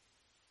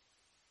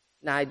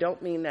 Now, I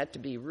don't mean that to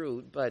be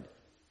rude, but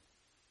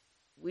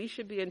we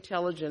should be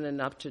intelligent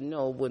enough to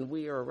know when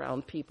we are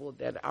around people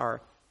that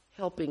are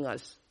helping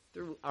us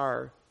through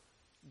our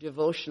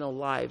devotional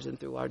lives and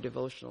through our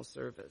devotional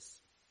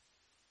service.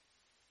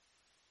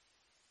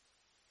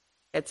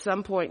 At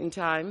some point in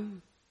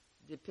time,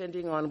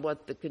 depending on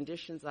what the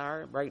conditions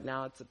are, right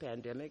now it's a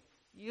pandemic,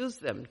 use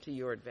them to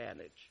your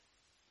advantage.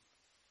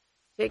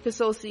 Take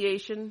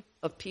association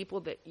of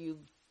people that you've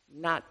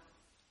not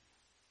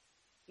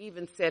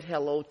even said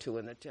hello to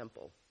in the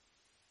temple.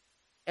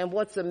 And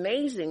what's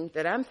amazing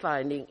that I'm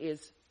finding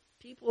is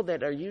people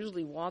that are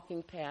usually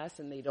walking past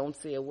and they don't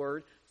say a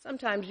word,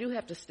 sometimes you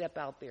have to step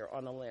out there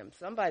on a limb.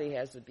 Somebody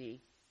has to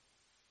be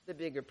the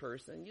bigger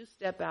person. You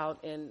step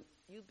out and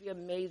you'd be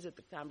amazed at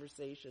the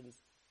conversations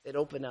that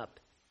open up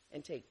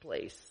and take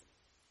place.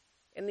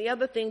 And the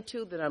other thing,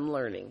 too, that I'm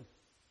learning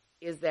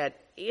is that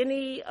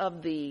any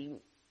of the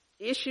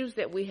issues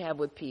that we have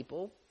with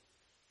people,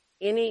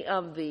 any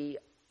of the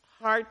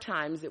hard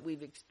times that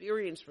we've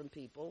experienced from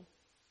people,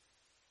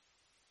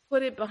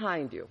 put it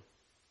behind you.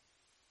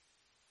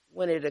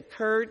 When it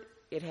occurred,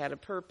 it had a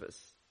purpose.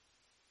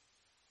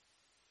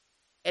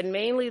 And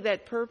mainly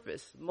that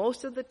purpose,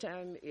 most of the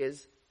time,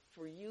 is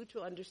for you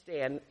to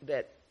understand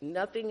that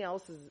nothing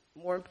else is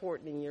more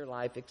important in your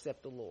life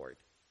except the Lord.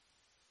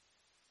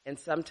 And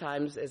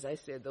sometimes, as I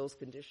said, those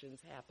conditions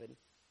happen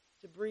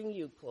to bring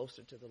you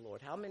closer to the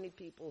Lord. How many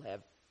people have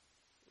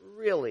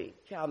really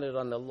counted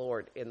on the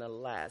Lord in the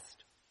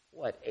last,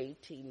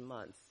 18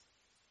 months?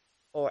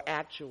 Or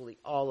actually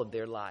all of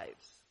their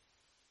lives?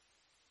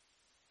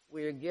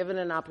 We are given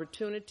an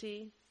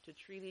opportunity to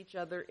to treat each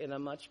other in a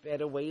much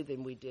better way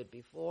than we did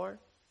before.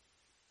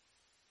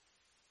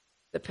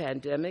 The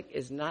pandemic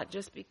is not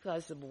just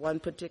because of one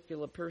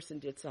particular person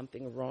did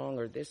something wrong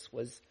or this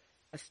was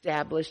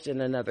established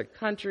in another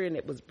country and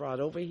it was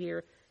brought over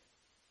here.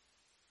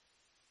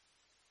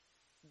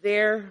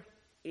 There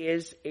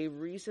is a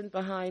reason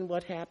behind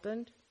what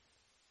happened.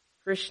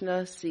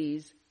 Krishna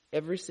sees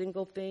every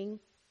single thing,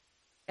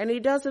 and he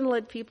doesn't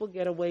let people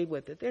get away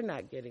with it. They're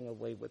not getting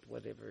away with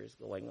whatever is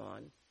going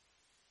on.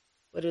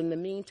 But in the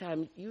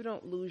meantime, you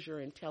don't lose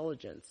your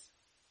intelligence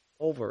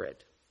over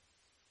it.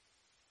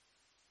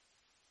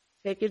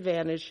 Take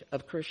advantage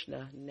of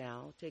Krishna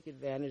now. Take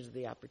advantage of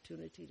the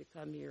opportunity to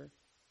come here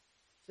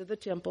to the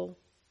temple.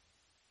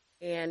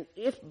 And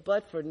if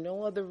but for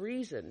no other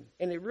reason,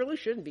 and it really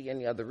shouldn't be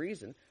any other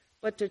reason,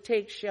 but to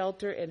take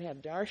shelter and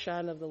have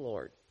darshan of the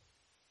Lord.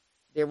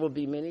 There will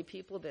be many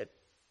people that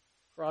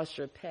cross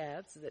your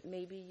paths that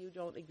maybe you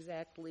don't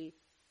exactly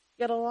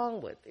get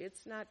along with.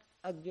 It's not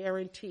a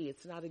guarantee,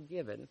 it's not a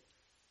given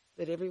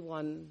that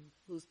everyone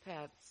whose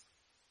paths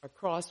are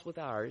crossed with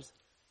ours,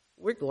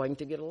 we're going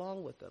to get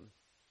along with them.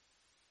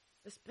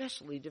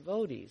 Especially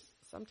devotees.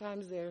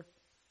 Sometimes they're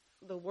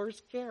the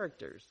worst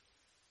characters.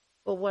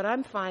 But what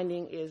I'm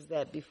finding is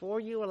that before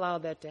you allow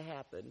that to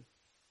happen,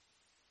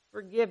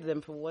 forgive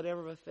them for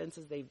whatever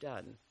offenses they've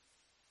done.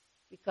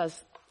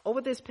 Because over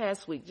this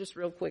past week, just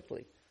real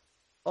quickly,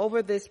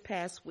 over this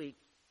past week,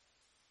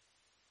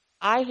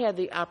 I had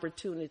the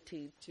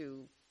opportunity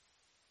to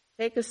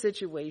take a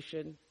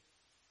situation,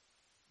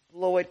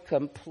 blow it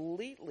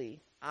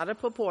completely out of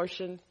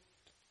proportion,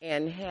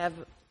 and have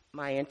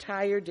my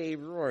entire day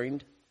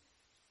ruined,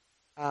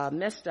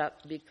 messed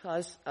up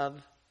because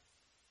of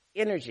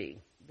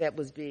energy that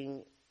was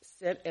being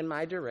sent in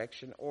my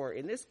direction, or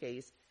in this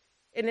case,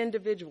 an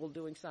individual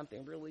doing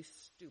something really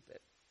stupid.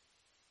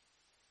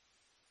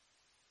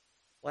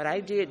 What I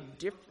did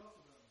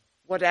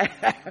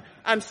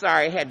I'm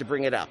sorry, I had to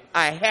bring it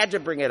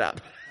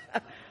up.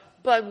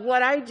 But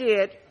what I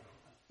did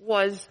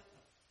was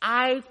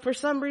for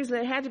some reason,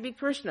 it had to be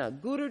Krishna,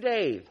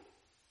 Gurudev.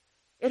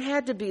 It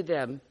had to be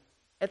them.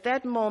 At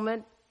that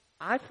moment,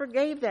 I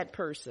forgave that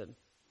person.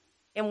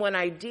 And when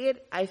I did,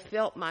 I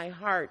felt my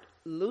heart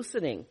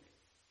loosening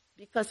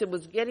because it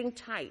was getting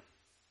tight.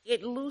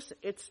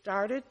 It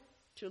started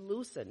to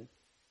loosen.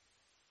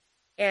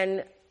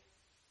 And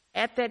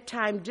at that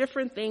time,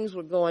 different things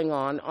were going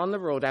on the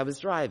road I was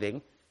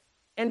driving,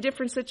 and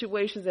different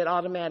situations that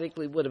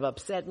automatically would have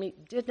upset me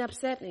didn't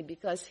upset me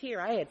because here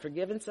I had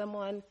forgiven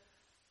someone.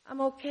 I'm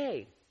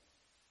okay.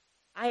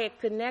 I had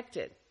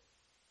connected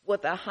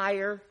with a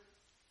higher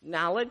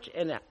knowledge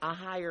and a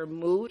higher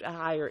mood, a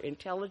higher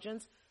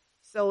intelligence,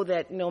 so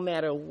that no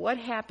matter what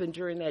happened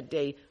during that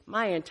day,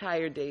 my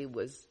entire day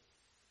was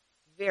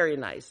very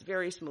nice,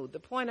 very smooth. The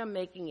point I'm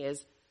making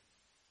is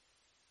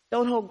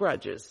don't hold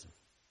grudges.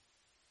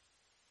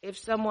 If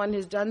someone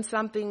has done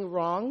something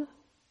wrong,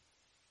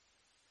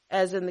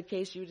 as in the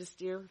case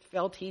Yudhisthira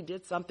felt he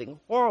did something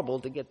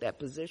horrible to get that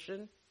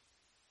position,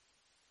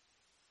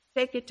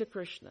 take it to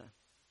Krishna.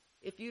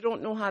 If you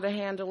don't know how to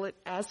handle it,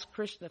 ask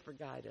Krishna for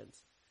guidance.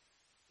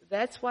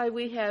 That's why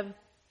we have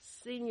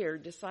senior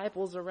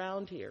disciples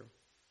around here.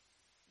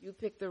 You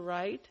pick the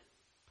right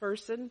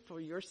person for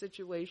your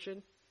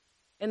situation,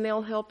 and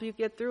they'll help you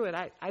get through it.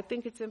 I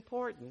think it's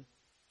important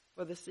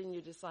for the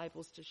senior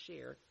disciples to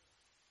share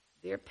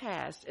their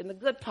past and the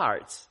good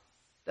parts,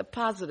 the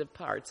positive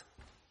parts,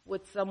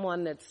 with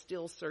someone that's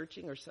still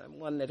searching or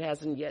someone that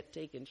hasn't yet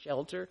taken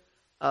shelter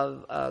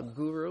of a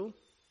guru.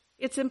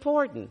 It's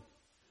important.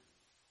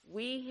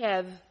 We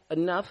have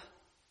enough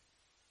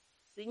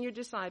senior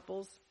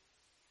disciples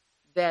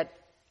that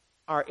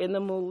are in the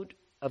mood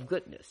of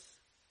goodness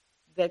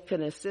that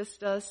can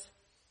assist us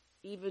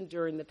even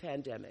during the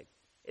pandemic.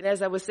 And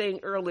as I was saying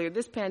earlier,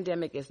 this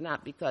pandemic is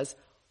not because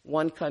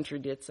one country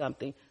did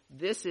something.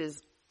 This is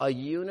a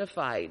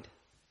unified,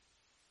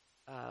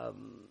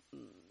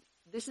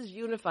 this is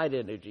unified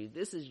energy.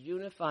 This is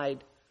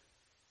unified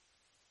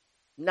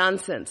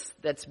nonsense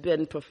that's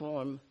been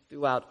performed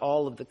throughout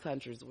all of the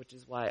countries, which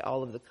is why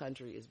all of the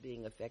country is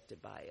being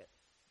affected by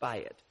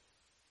it.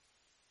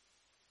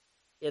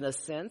 In a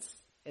sense,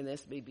 and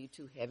this may be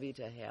too heavy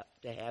to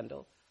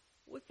handle,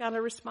 we're kind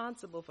of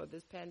responsible for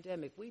this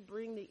pandemic. We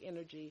bring the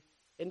energy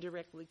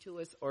indirectly to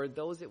us, or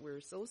those that we're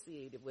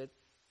associated with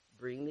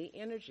bring the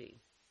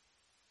energy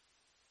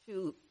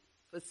to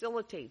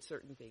facilitate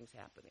certain things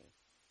happening.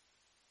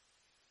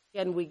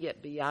 Can we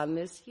get beyond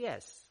this?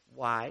 Yes.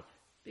 Why?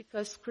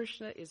 Because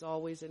Krishna is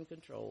always in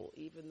control.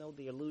 Even though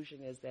the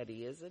illusion is that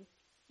he isn't,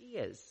 he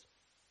is.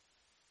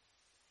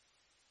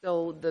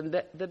 So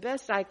the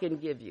best I can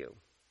give you,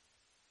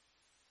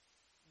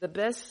 the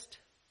best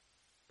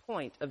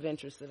point of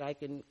interest that I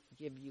can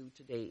give you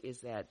today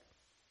is that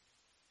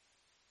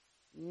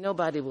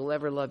nobody will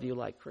ever love you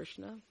like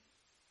Krishna.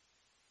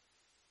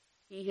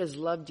 He has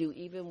loved you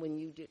even when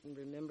you didn't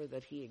remember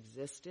that he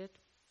existed.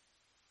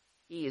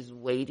 He is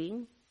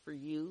waiting for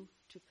you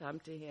to come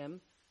to him,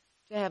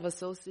 to have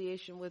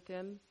association with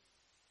him,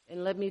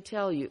 And let me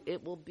tell you,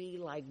 it will be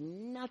like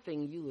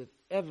nothing you have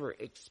ever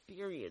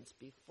experienced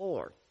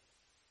before.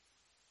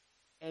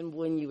 And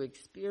when you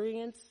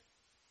experience,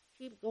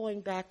 keep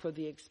going back for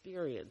the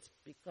experience,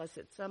 because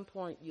at some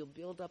point you'll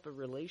build up a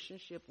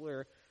relationship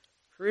where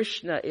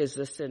Krishna is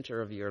the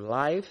center of your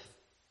life.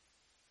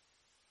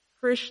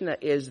 Krishna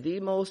is the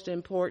most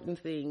important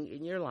thing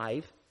in your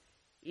life.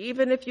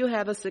 Even if you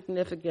have a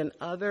significant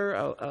other,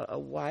 a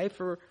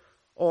wife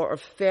or a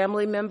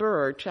family member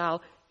or a child,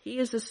 he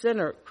is the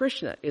center.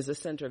 Krishna is the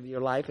center of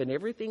your life, and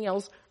everything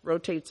else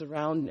rotates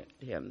around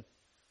him,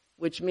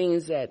 which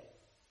means that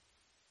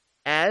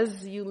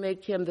as you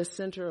make him the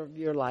center of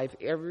your life,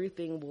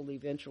 everything will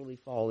eventually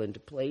fall into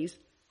place,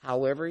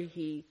 however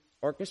he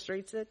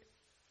orchestrates it.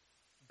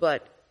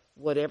 But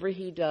whatever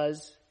he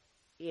does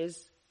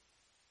is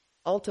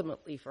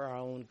ultimately for our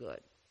own good.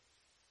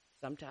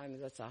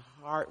 Sometimes that's a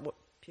hard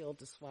pill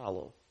to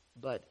swallow,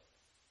 but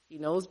he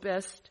knows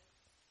best.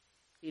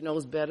 He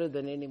knows better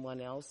than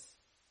anyone else.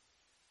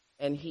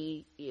 And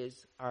he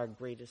is our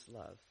greatest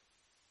love.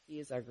 He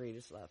is our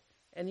greatest love.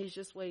 And he's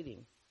just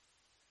waiting,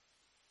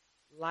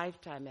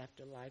 lifetime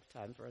after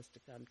lifetime, for us to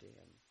come to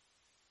him.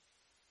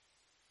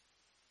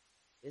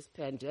 This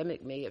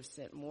pandemic may have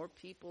sent more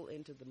people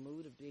into the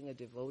mood of being a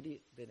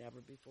devotee than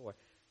ever before.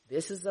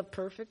 This is a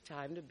perfect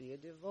time to be a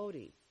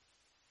devotee.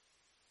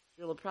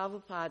 Srila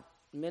Prabhupada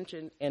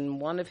mentioned in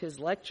one of his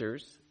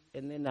lectures,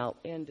 and then I'll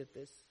end at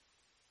this.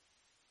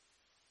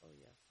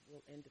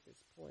 We'll end at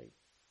this point.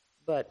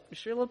 But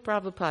Srila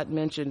Prabhupada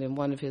mentioned in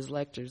one of his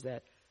lectures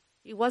that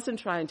he wasn't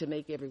trying to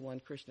make everyone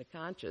Krishna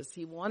conscious.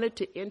 He wanted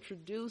to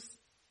introduce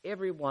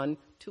everyone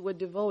to a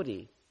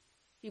devotee.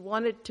 He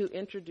wanted to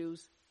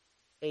introduce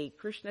a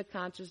Krishna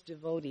conscious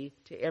devotee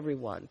to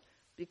everyone.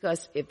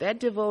 Because if that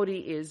devotee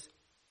is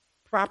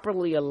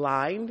properly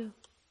aligned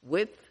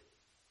with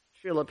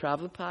Srila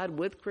Prabhupada,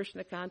 with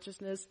Krishna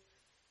consciousness,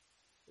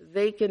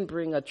 they can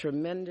bring a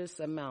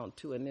tremendous amount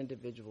to an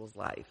individual's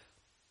life.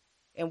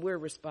 And we're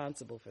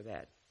responsible for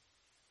that.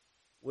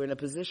 We're in a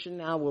position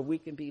now where we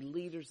can be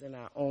leaders in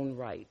our own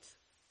right,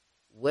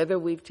 whether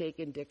we've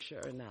taken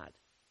Diksha or not.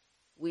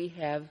 We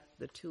have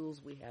the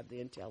tools, we have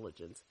the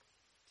intelligence.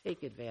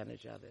 Take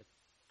advantage of it.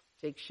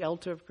 Take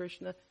shelter of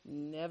Krishna.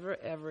 Never,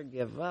 ever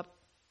give up,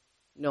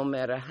 no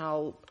matter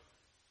how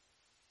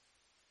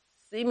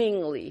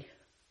seemingly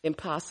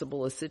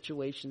impossible a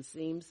situation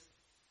seems.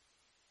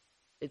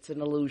 It's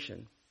an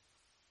illusion.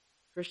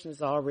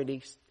 Krishna's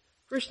already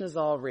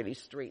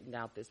straightened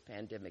out this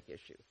pandemic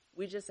issue.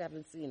 We just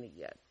haven't seen it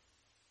yet.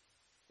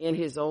 In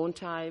his own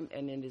time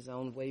and in his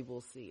own way,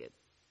 we'll see it.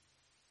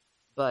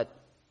 But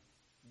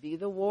be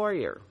the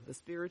warrior, the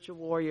spiritual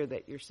warrior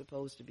that you're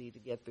supposed to be to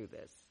get through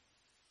this.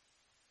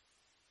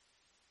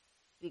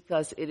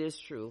 Because it is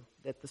true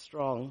that the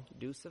strong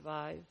do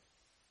survive,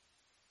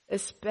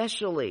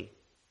 especially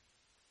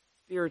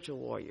spiritual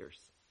warriors.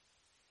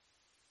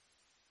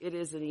 It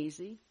isn't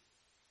easy,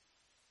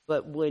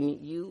 but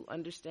when you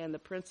understand the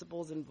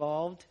principles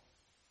involved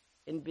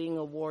in being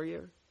a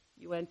warrior,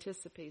 you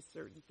anticipate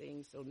certain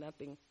things so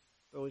nothing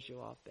throws you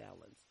off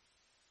balance.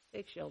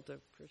 Take shelter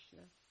of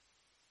Krishna.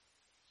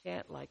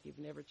 Chant like you've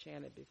never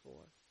chanted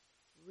before.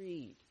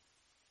 Read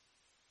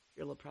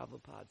Srila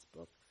Prabhupada's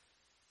books.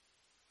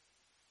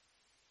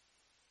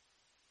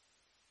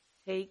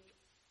 Take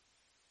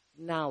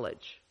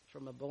knowledge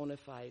from a bona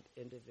fide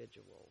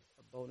individual,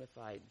 a bona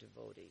fide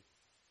devotee,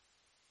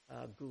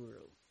 a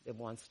guru that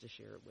wants to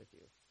share it with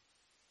you.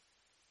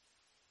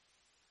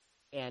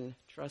 And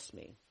trust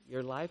me,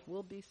 your life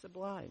will be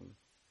sublime.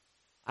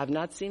 I've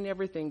not seen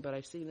everything, but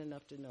I've seen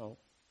enough to know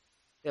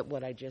that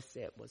what I just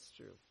said was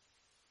true.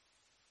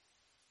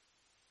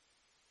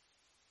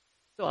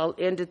 So I'll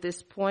end at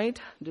this point.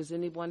 Does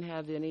anyone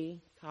have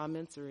any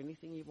comments or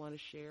anything you want to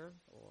share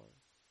or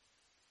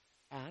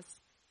ask?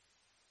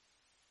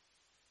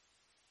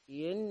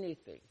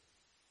 Anything.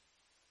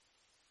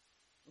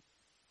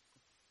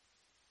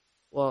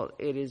 Well,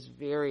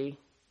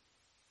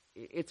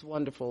 it's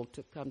wonderful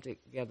to come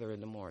together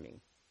in the morning.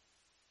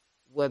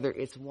 Whether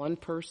it's one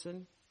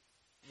person,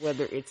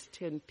 whether it's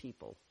 10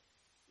 people,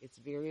 it's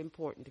very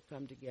important to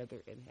come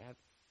together and have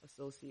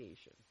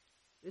association.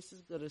 This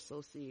is good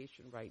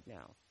association right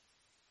now.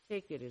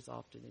 Take it as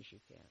often as you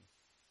can.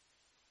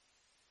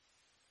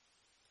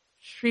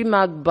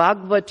 Srimad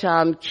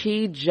Bhagavatam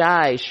ki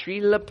jai,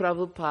 Srila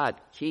Prabhupada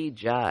ki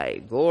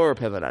jai, Gaur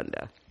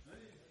Premananda.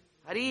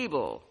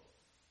 Haribol.